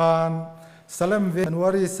นิคานสลัมเวจันวา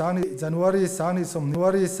รีสังนิสมนิวา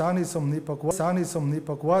รีสังนิสมนิปกัวสังนิสมนิป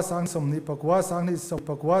กัวสังสมนิปกัวสังนิสมป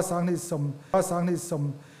กัวสังนิสมสังนิ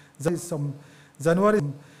สมจันวารี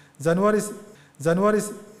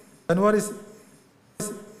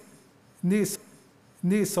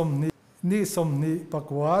นี่สมนิป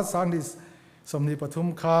กัวสังนิสมนิปทุม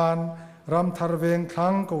คานรำทารเวงครั้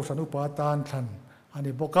งกูสันุปาตานทันอัน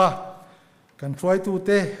นี้บอกกันช่วยตูเต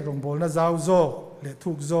รงบอลน่าจ้าวโจเลทุ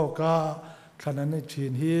กโจกาขณะนี้ที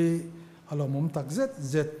นฮีอารมณ์มุมตักเ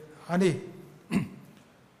จ็ดอันนี้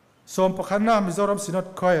สมประคันน้ามิโซรัมซินอด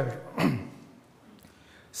คอยร์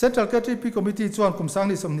เซ็นทรัลKTPคอมมิตี้จวนคุมสัง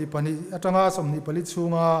นิสมนิปนิอัตงาสมนิปลิชู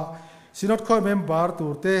งาซินอดคอยเมมเบอร์ตู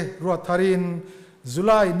เตรัวทารินจุ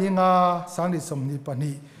ลัยนิงาสังนิสมนิป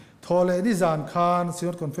นิทอเลนิจานคานซิน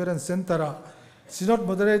อดคอนเฟอเรนซ์เซ็นเตอร์ซินอดโม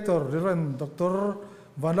เดเลเตอร์เรเวนด็อกเตอร์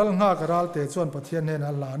วันลัลงากราลเตจวนปะเทียนเฮน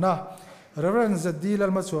อัลลานะเรเวนซ์ดีลั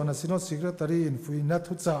ลมาชวนซินอดซิกเรตารีอินฟุยนั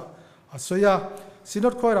ทุจ่าอัศยาซินอ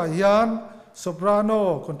ดคอยราฮิอันโซปราโน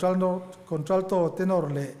คอนทรัลโตเทนอ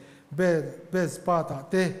ร์เลเบสปาตา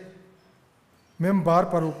เตเมมเบอร์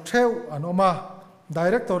ปารุกเทวอันอมา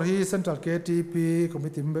Director hi Central KTP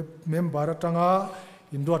Committee Member Tanga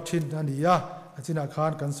Indot Chin Ania Achina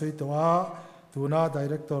Khan kan soi towa tuna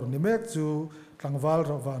Director Nimek chu Tlangwal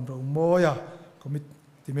Rawan Ro Moya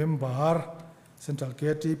Committee Member Central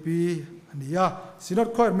KTP Ania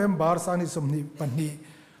Synod Khoi Member Sani Somni Pani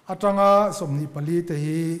Atanga Somni Pali te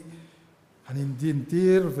hi hanin din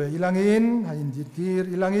tir ve ilangin hanin din tir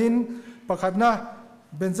ilangin pakhatna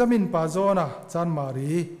Benjamin Pazona Chan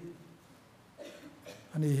Mari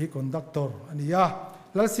อันนี้ฮีคอนดักเตอร์อันนี้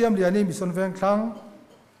ลัลเซียมเรียนี่มิสนเวงครั้ง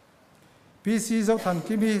พีซีเจ้าทัน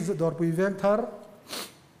ที่มีดอร์ปุยเวงทาร์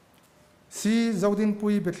ซีเจ้าดิงปุ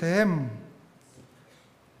ยเบธเลเฮม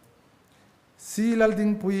ซีลัลดิง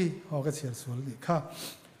ปุยโอเคเชียร์สวลดีค่ะ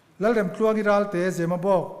ลัลเรมคลัวกิรัลเตเซมาบ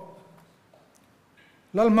อก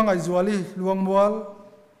ลัลมังไอจวลีลวงมัวล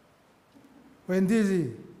เวนดีซี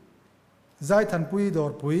ใจทันปุยดอ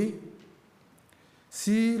ร์ปุย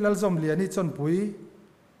ซีลัลซอมเลียนี่จนปุย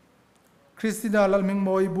คริสตินาลัลมิงโม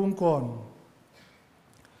ยบุงกอน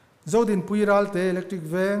โจดินปุยรัลเตอิเล็กทริก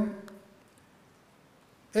เวง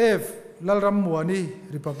ลัลรัมมัวนี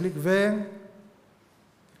ริพับลิกเวง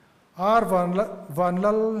วัน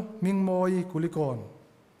ลัลมิงโมยคุลิกอน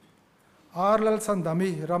ลัลซันดามี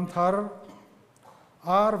รัมทา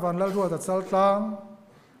ร์วันลัลรัวตัดซัลตัง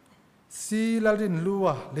ซีลัลดินลัว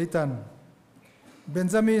เลตัน เบน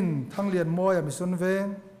จามินทั้งเลียนมอยมิสุนเวง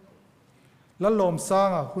ลัลลมสา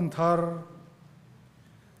งหุนทาร์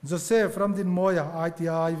โจเซฟรัมดินมอยไอที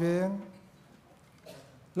ไอเวง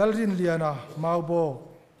ลัลรินเลียนามาโบ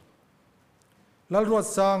ลัลรวด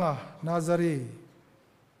สางนาซารี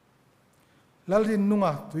ลัลรินนุง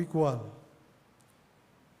ตุยกวล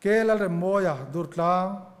เกลัลเรมมอยดูร์ตลาง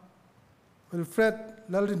วิลเฟรด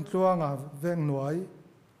ลัลรินตวงเวงหน่วย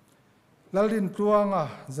ลัลรินตวง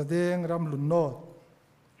แสดงรำลุนโนด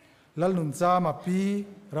ลัลลุนจามาปี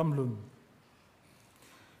รำลุน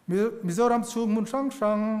มิโซรัมซูมุนช่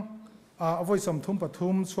างอวัยสมทุมปฐุ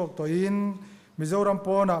มสวกตัวอินมิโซรัมป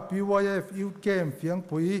อนะพีวายเอฟยูเกมเฟียง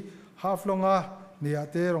ปุยฮาฟลงเนีย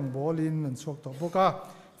เตรงบอลินสวกตัวปกา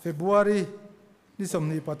เฟบรุรีนิสม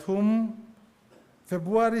นีปฐุมเฟบ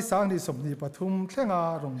รุรีสังนิสมนีปฐุมเทงา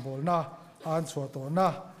รงบอลนะอันสวกตัวนะ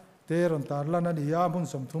เตรอนตาลนันยามุน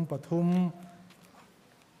สมทุมปฐุม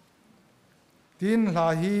ทินลา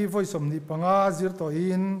ฮีวอยสมนีปังอาจิรตัว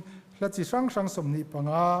อินและจิช่างสมนีปัง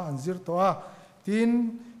อาอันจิรตัวทิน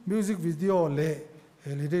มิวสิกวิดีโอเล่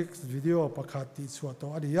ลิริกส์วิดีโอประกาศติดสวดตัว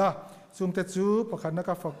อดียาซุ่มเตจูประกาศนัก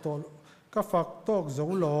ฝักโตกโจ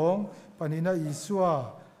หลงปานินาอิสวา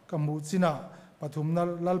กมูจินะปฐุมนั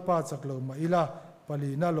ลลัลปาจักลมาอิลาปา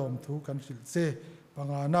ลีนาลมทุกันสิลเซปั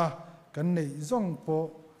งอานะกันในซงโป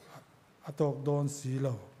อตอกโดนสีโล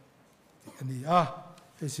อันนี้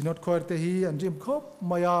สินอดคอยเตฮีอันริมคบ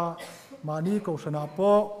มายามานีโกชนาโป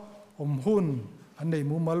อมหุนอันใน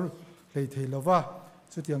มุมัลเลยเทลวะ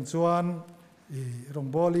สุดอย่างชวนรง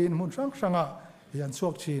บอลินมุนช่างยันสว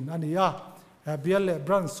กชินอันนี้เบียลเล่บ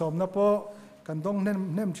รันสมนะโปกันต้อง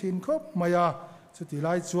เน้มชินคบมายาสุดที่ไ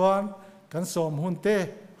ล่ชวนกันสมหุนเต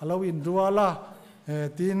ฮาโลวีนรัวละ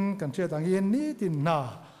ตินกันเชื่อต่างยินนี้ตินนา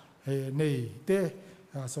นี่เต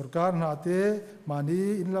สุรการนาเตมานี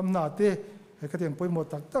อินลำนาเตก็เตียงไปหมด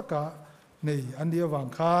ตักกะนี่อันเดียววาง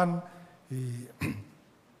คาน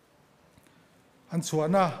อันส่วน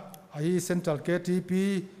นะไอ้เซ็นทรัลเคทีพี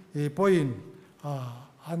พอยน์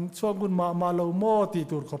อันช่วงกุนมาโลโมติ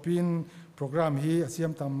ตุรขบินโปรแกรมฮีเสีย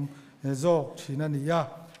มทำโจกชินันนี่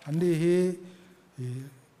อันนี้ฮี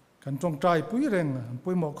กันจงใจปุยเร่งปุ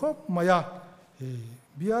ยหมอกครบมายา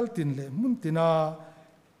บิอัลตินเลมุนตินา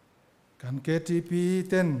กันเคทีพี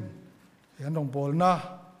เต้นยันลงบอลนะ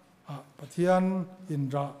ปะเทียนอิน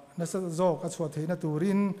ระนัสโจกัสวเทนตู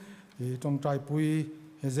รินจงใจปุย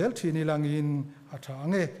เฮเซลทีนิลังอินอาชา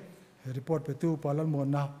งรีพอร์ตไปตูปาลัลมวน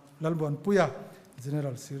นะลัลบวนปุยะ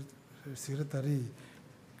General Secretary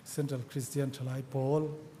Central Christian ชลายโพล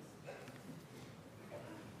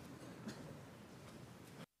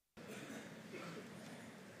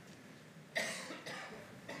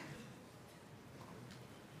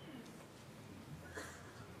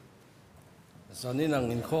ตอนนี้นั่ง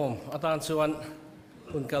อินโคมอาจารย์ชวน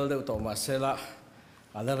คุณกัลเดวต่อมาเสละ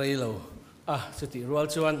อะไรเราสติรัว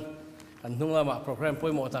ชวนอันนุ่งละมาโปรแกรมป่ว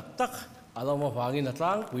ยหมดตักเรามาฟังอิน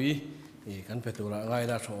ตั้งปุยกันเป็นตัวง่าย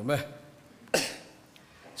นะชมไหม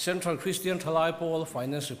Central Christian ทลายโพล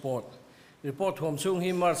Finance Report ทวมช่วง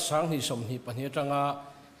ที่มาร์ชสังหิสมหิปัญญาจัง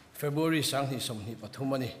February สังหิสมหิปฐุ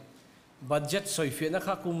มนี่บัดเจ็ตสอยเฟียนะค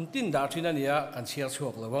ะกุมตินดาที่นั่นเนี่ยกันเชียร์ช่ว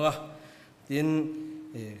งเลยว่าติน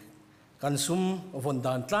กันซุ่มวันด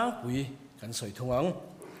านตั้งปุยกันสอยทวง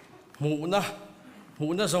หมู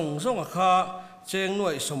นะส่งข้าเจงหน่ว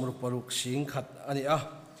ยสมรุปรุกสิงขัดอันนี้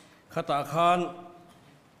ขัดอาคาร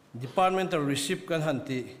Departmental Receipt กัน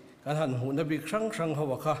หันหูนะบิครั้งเขา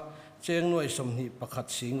ว่าค่ะเจงหน่วยสมหิประคัด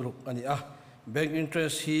สิงรุกอันนี้Bank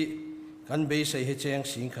Interest ฮีกันเบย์ใส่ให้เจง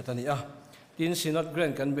สิงขัดอันนี้ติน Synod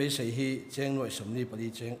Grant กันเบย์ใส่ให้เจงหน่วยสมนิปรี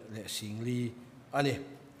เจงและสิงลีอันนี้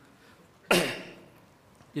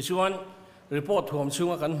ที่ส่วนรีพอร์ตรวมช่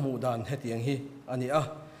วงกันหูดานให้เตียงฮีอันนี้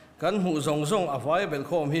กันหูส่งavailable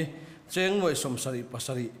ข้อมฮีเจงหน่วยสมสริปัส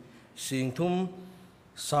ริสิงทุ่ม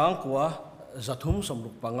สังกัวจะทุ่มสมรุ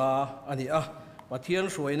ปปังอันนี้ปะเทียน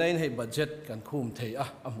สวยในให้บัดเจ็ตกันคุมเทีย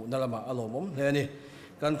หมูนั่นละมาอารมณ์เลยนี่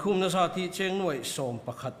กันคุมนักสาธิตเจงหน่วยสมป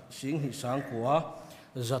ระคัดสิงหิสังกัว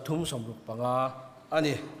จะทุ่มสมรุปปังอัน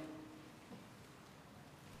นี้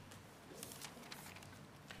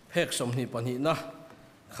เพกสมหิปันหินะ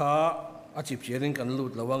ข้าอาชีพเจริญกันลู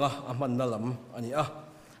ดระวังมันนั่นลำอันนี้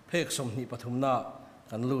เพกสมหิปฐุมนา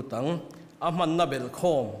กันลูดตั้งมันน่าเบลค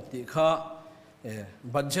อมที่ข้า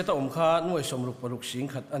บัดเจ็ตอมข้าหน่วยสมรุปปรุกสิง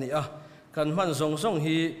ขัดอันนี้กันมันส่ง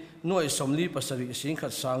ฮีหน่วยสมลีปัสริสิงขั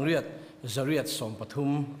ดสังเรียดจะเรียดสมปฐุม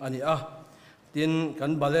อันนี้ตินกั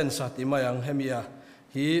นบาเลนส์ติมายังเฮมี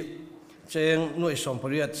ฮีเจงหน่วยสมป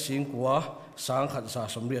ริยัดสิงกัวสังขัด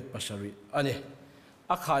สมเรียดปัสริอันนี้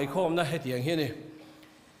ขายข้อมนะเหตุอย่างนี้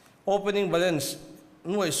Opening balance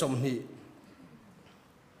หน่วยสมฮี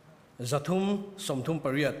zathum somthum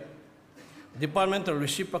pariat departmental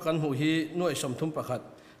receipt pakan hu hi nuai somthum pakhat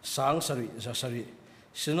sang sari zasari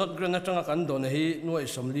Synod granatanga kan don hi nuai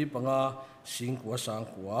somli panga singkwa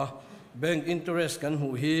sangkwa bank interest kan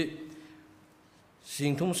hu hi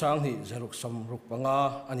singthum sang hi zaruk samruk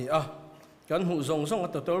panga ani a kan hu zong zong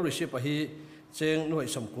total receipt hi cheng nuai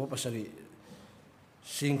somkwa pasari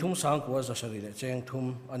singthum sangkwa zasari le cheng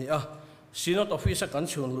thum ani a Synod office kan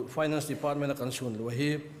chun finance department kan chun lu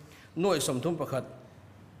hi nuai somthum pakhat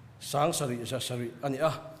sang sari zasari ani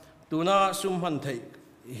a tuna sum han thei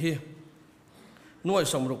hi nuai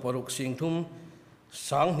somruk paruk singthum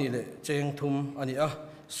sang ni le cheng thum ani a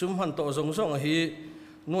sum han to zong zong hi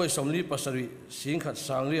nuai somli pasari singkhat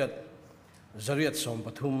sangriat zariat som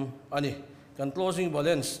pathum ani kan closing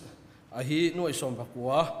balance a hi nuai som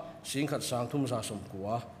pakwa singkhat sangthum za som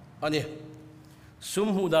kwa ani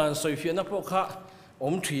sum hu dan soifia na pokha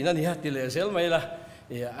om thina ni ha tile zel mai la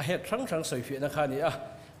a het thang thang soifia na kha ni a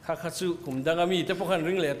kha chu kum danga mi te pokhan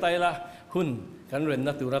ring le tai la hun kan ren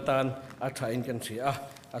na turatan a thain kan thia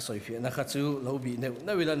a soifia na kha chu lo bi ne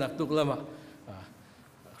na wila nak tuk lama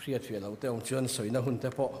riat fia lo te ong chuan soina hun te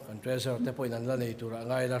po kan treasure te po inan la nei tura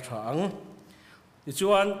ngai la thang ti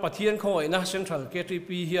chuan pathian khoi na central KTP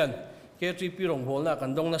hian KTP Rorel na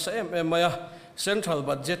kan dong na sa maya central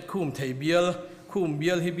budget khum thei bial khum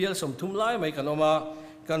bial hi bial som thum lai mai kan oma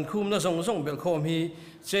kan khum na zong zong bel khom hi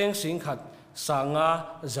cheng sing khat sanga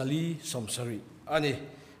zali somsari ani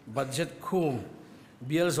budget khum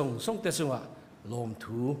bial zong song te chunga lom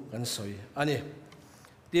thu kan soi ani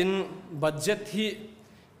tin budget hi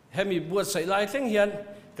hemi buat sai lai thleng hian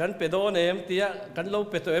kan pedo nem tia kan lo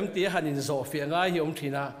peto em tia hanin zo fi ngai hi om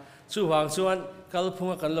thina chu wang chuan kal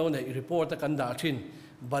phunga kan lo nei report kan da thin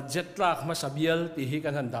budget lak ma sabial ti hi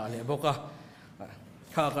kan han da le boka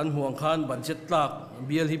kha kan huang khan budget lak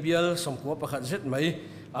bial hi bial somkwa pakhat zet mai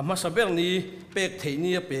ama saber ni pek thei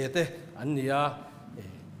ni pe te an nia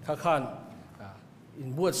kha khan in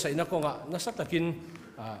buat sai na konga na satakin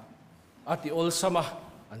ati ol sama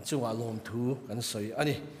an chunga lom thu kan soi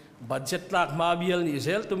ani budget lak ma bial ni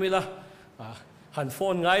zel tumila han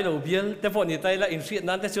phone ngai lo bial te phone ni tai la in fiat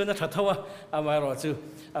nan te chu na thathawa ama ro chu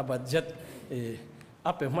a budget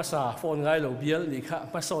ape masa phone ngai lo bial ni kha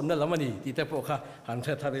ma son na lamani ti te po kha han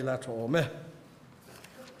the tharila tho me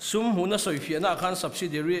sum huna soi fi na khan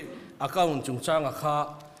subsidiary account chungchang a kha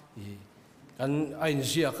kan ain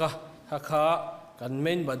zia ka kha kan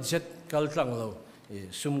main budget kal tlang lo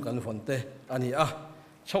sum kan fonte ani a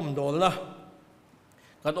chom dol na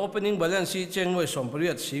kan opening balance cheng noi som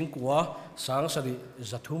priat sing kwa sang sari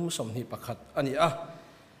zathum somni pakhat ani a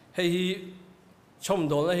hei chom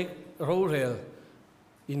dol hi Rorel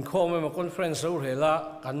Inkhawm ma conference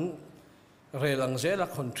Rorela kan relang zela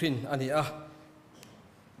kontrin ani a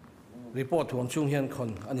report huam chung hian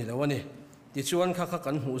khon ani lawani ti chuan kha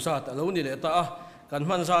kan hu za ta lo ni le ta a kan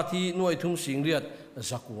man za thi nuai thum sing riat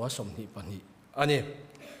zakwa somni pani ani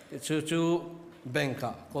chu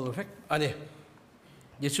banka kolfek ani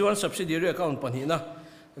di chuan subsidiary account pani na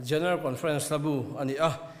general conference labu ani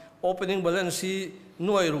a opening balance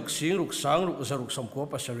nuai ruk sing ruk sang ruk zaruk somko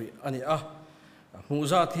pasari ani a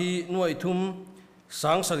muza thi nuai thum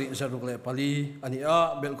sang sari zaruk le pali ani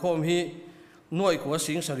a belkhom hi nuai ko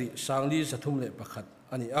sing sari sangli zathum le pakhat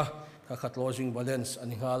ani a kha closing balance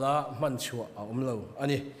ani hala man chua a omlo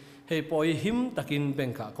ani hei poi him takin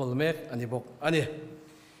banka kolmek ani bok ani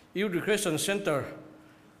education center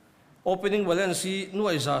opening balance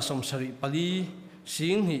nuai za somsari pali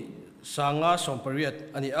sing hi sanga sompariat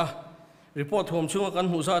ani a report hom chunga kan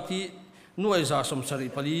huza thi nuai za somsari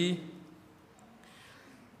pali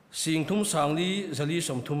sing thum sangli zali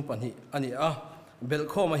somthum pani ani a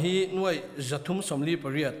belkhom hi nuai zathum somli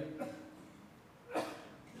pariat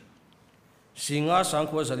singa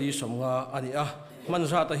sangkwa zali somnga ani a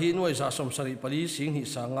manza ta hi nuai za somsari pali sing hi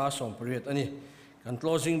sanga sompariat ani kan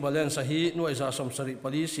closing balance hi nuai za somsari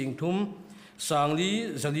pali sing thum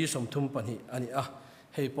sangli zali somthum pani ani a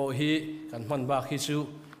hei po hi kan man ba khi chu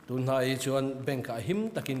tun hai chuan banka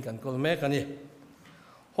him takin kan kolme kani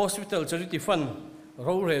hospital charity fund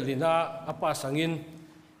Rorel lina apa sangin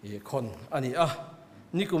khon ani a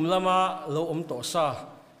nikum lama lo om to sa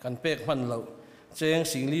kan pek man lo cheng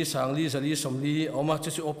singli sangli zali somli oma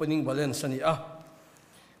chu opening balance ani a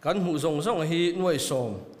kan hu zong zong hi nuai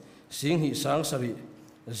som sing hi sang sari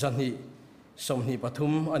zanhi somni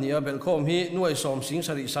pathum ani a belkhom hi nuai som sing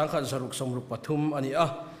sari sangkhan zaruk somruk pathum ani a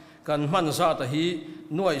kan man za ta hi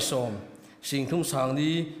nuai som singthum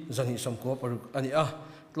sangli zanhi somko paruk ani a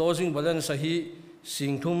closing balance hi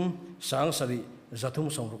singthum sang sari zathum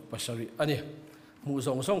somruk pasari ani mu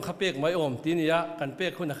zong zong khapek mai om tinia kan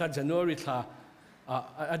pek khuna kha January tha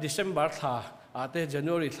December ทาเต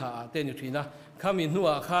January ทาเตนิทีนะข้ามีหัว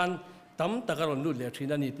ขันตั้มตะการลุดเลี้ยที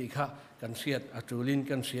นั่นนี่ติค่ะกันเสียดจูลิน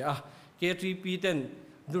กันเสียKTP เต้น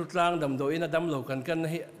ดูตรางดำโดยนะดำโลกัน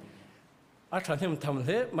ให้ฉันเห็นทำเล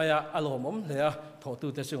ยมายาอารมณ์เลยถอดตัว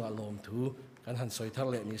แต่ซึ่งอารมณ์ถูกันหันสวยทั้ง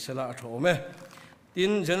เล่นี่เสละชมติ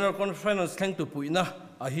น General Conference แข่งตุปุยนะ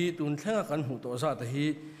ฮีตุนแข่งกันหูตัวซาแต่ฮี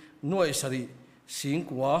หน่วยสริสิง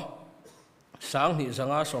กัวสังหิสัง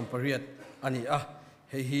อาสมปริยอันนี้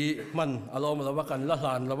ฮีมันอารมณ์ละว่ากันละล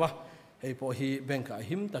านละว่าให้พอฮีแบ่งกับ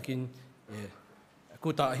หิมตะกินกู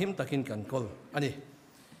ตาหิมตะกินกันกอลอันนี้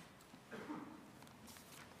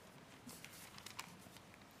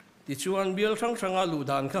ที่ชวนเบียลทั้งสังอาลู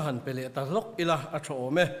ดานข้าหันเปเลตลกอิละอัชโอ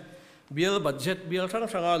เมเบียลบัดเจ็ตเบียลทั้ง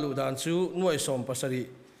สังอาลูดานซูหน่วยสมปัสริ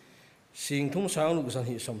สิงทุ่งสังลูกสัน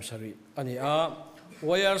หิสมสริอันนี้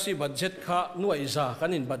YRC บัดเจ็ตข้าหน่วยจ่ากั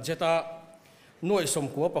นอินบัดเจ็ตหน่วยสม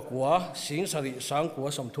กัวปะกัวสิงสริสังกัว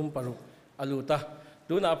สมทุ่มปรุอลูตา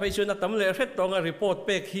ดูน่าไปชวนตั้มเลเร็ดตรงรีพอร์ตเป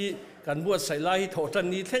กฮีกันบวชใส่ลายโถจัน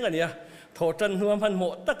นี้เท่งอันเนี้ยโถจันหัวพันโม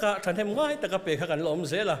ตะกะฉันเห็นง่ายตะกะเปกกันล้ม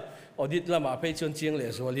เสียละอดีตละมาไปชวนเชียงเหล่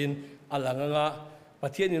สวลินอัลลังงะประ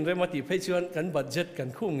เทศนินเรมาติไปชวนกันบัดเจ็ตกัน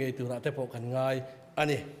คู่เงยตุระแต่พอกันง่ายอัน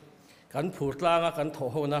นี้กันผูดลางกันโถ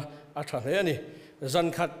โหนะอัฐเรนี่จัน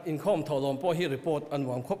ขัดอินคอมถล่มพอฮีรีพอร์ตอันห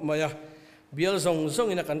วังครบมายาเบียลซง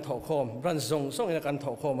อินกันถอคอมบรันซงอินกันถ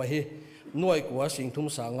อคอมมาฮีหน่วยกัวสิงทุ่ม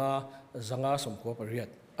สางาสังาสมกัวปริยัด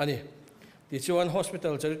อันนี้ที่ชวน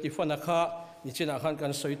hospital จะติฟันนะคะนี่ชินาขันกั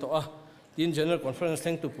นสวยตัวทีน General Conference แ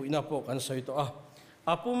ห่งตุปุยนาโปกันสวยตัว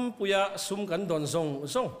ปุ่มปุยซุ่มกันโดนซ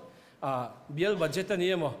งเบียลบัดเจ็ตนี่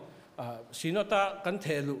มั้งSynodกันเท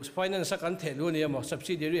ลุ finance กันเทลุนี่มั้ง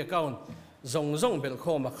subsidiary account ซงเบลค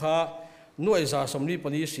อมาค่ะหน่วยจ่าสมรีป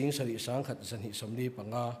นีสิงสริสังขัดสันหิสมรีปั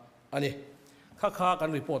งอันนี้ข้ากัน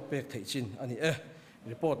รีพอร์ตเปกเทจินอันนี้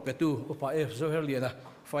รีพอร์ตเปตูอุปโซเฮเลียนะ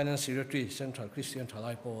Finance Secretary Central Christian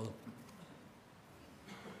Thalai Paul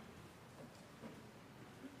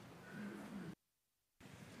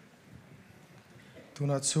tu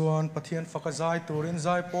na chuan pathian fakazai turin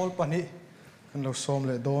zai Paul pani kan lo som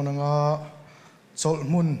le do na nga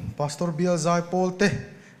cholmun pastor bial zai Paul te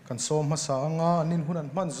kan som ma sa nga nin hunan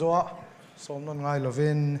man zoa som non ngai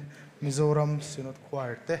lovin Mizoram Synod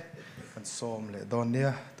choir te kan som le don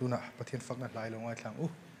nia tu na pathian fakna lai lo ngai thlang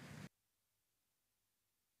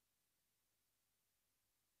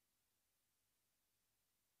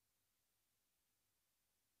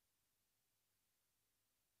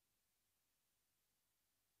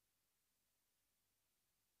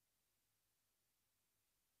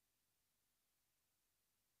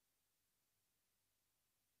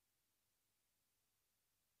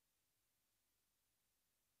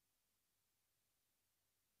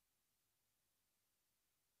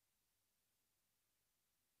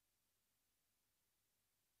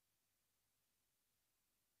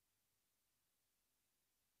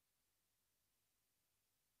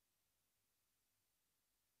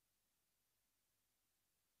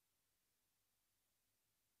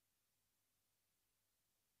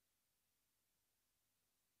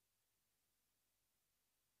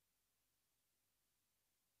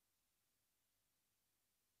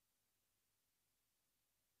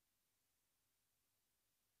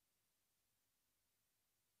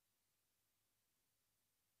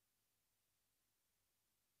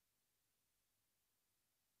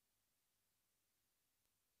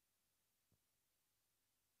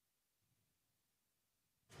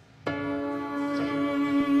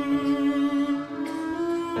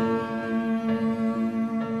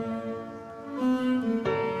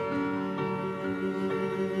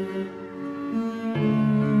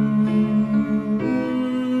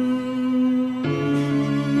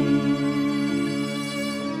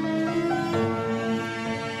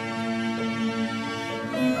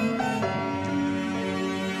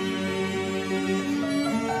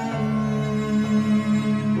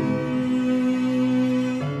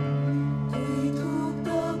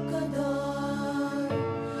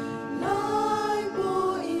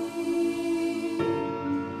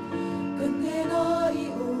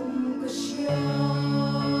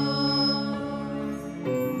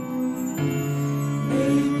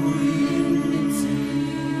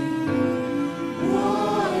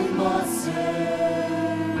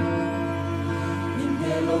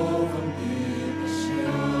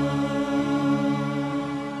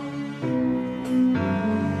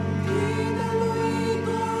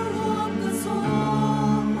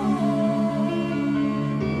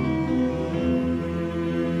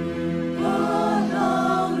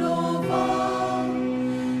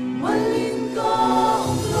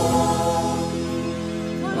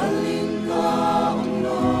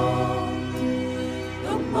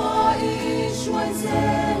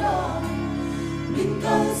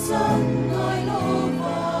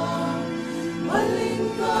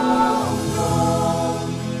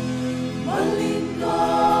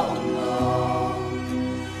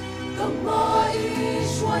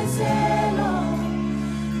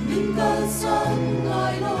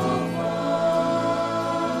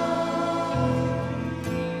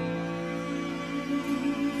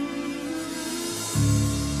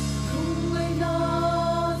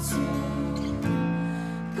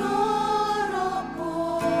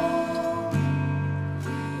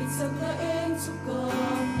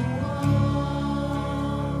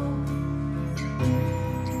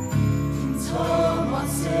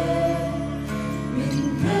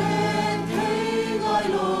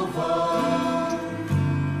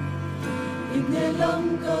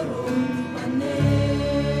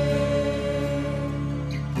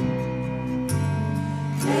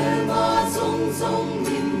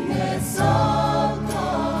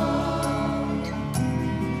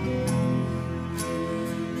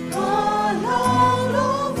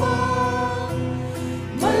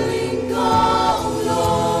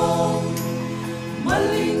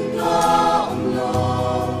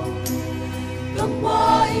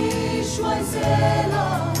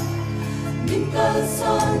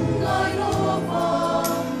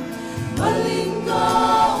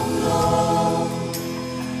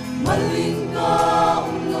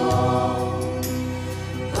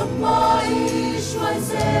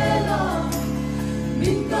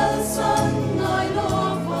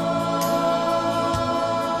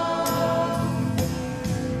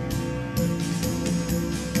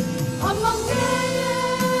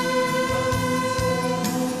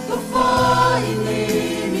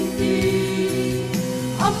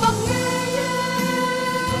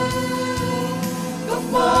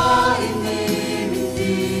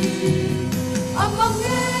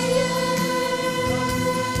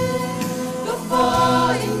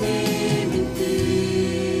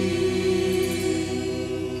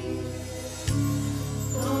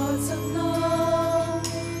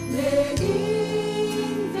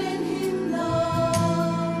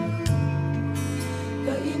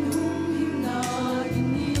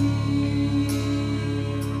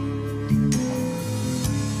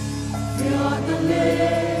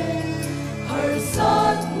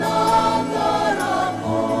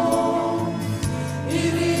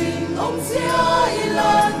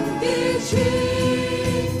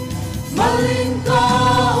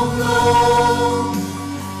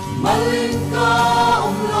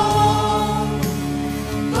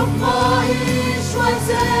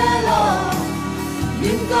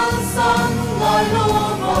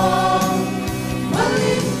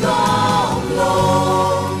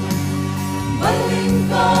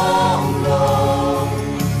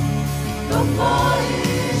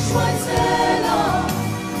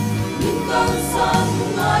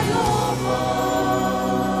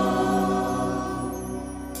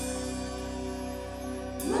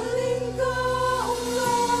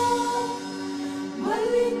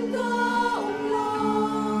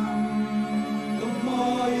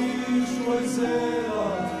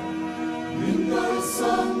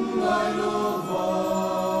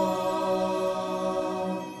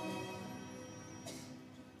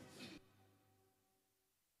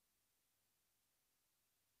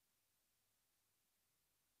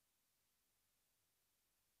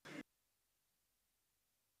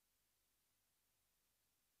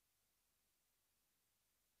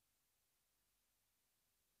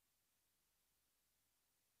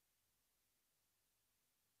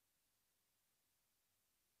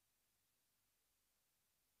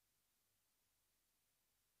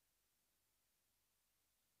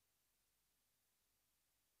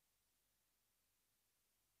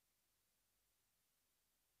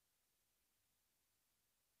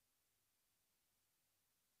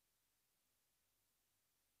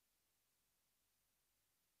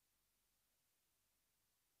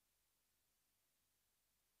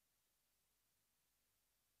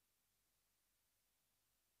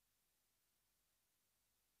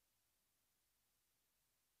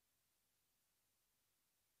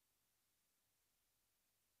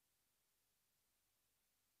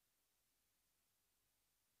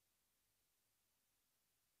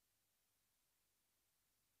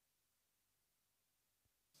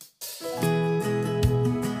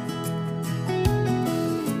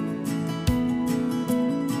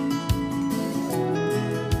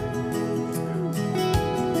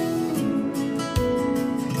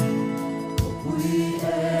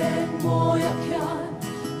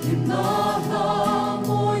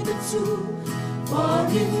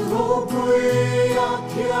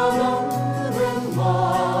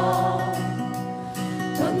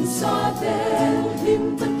Tan sa ten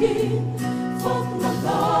him takin phok na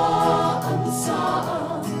ka an sa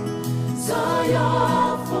saya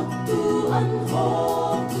phok tu an ho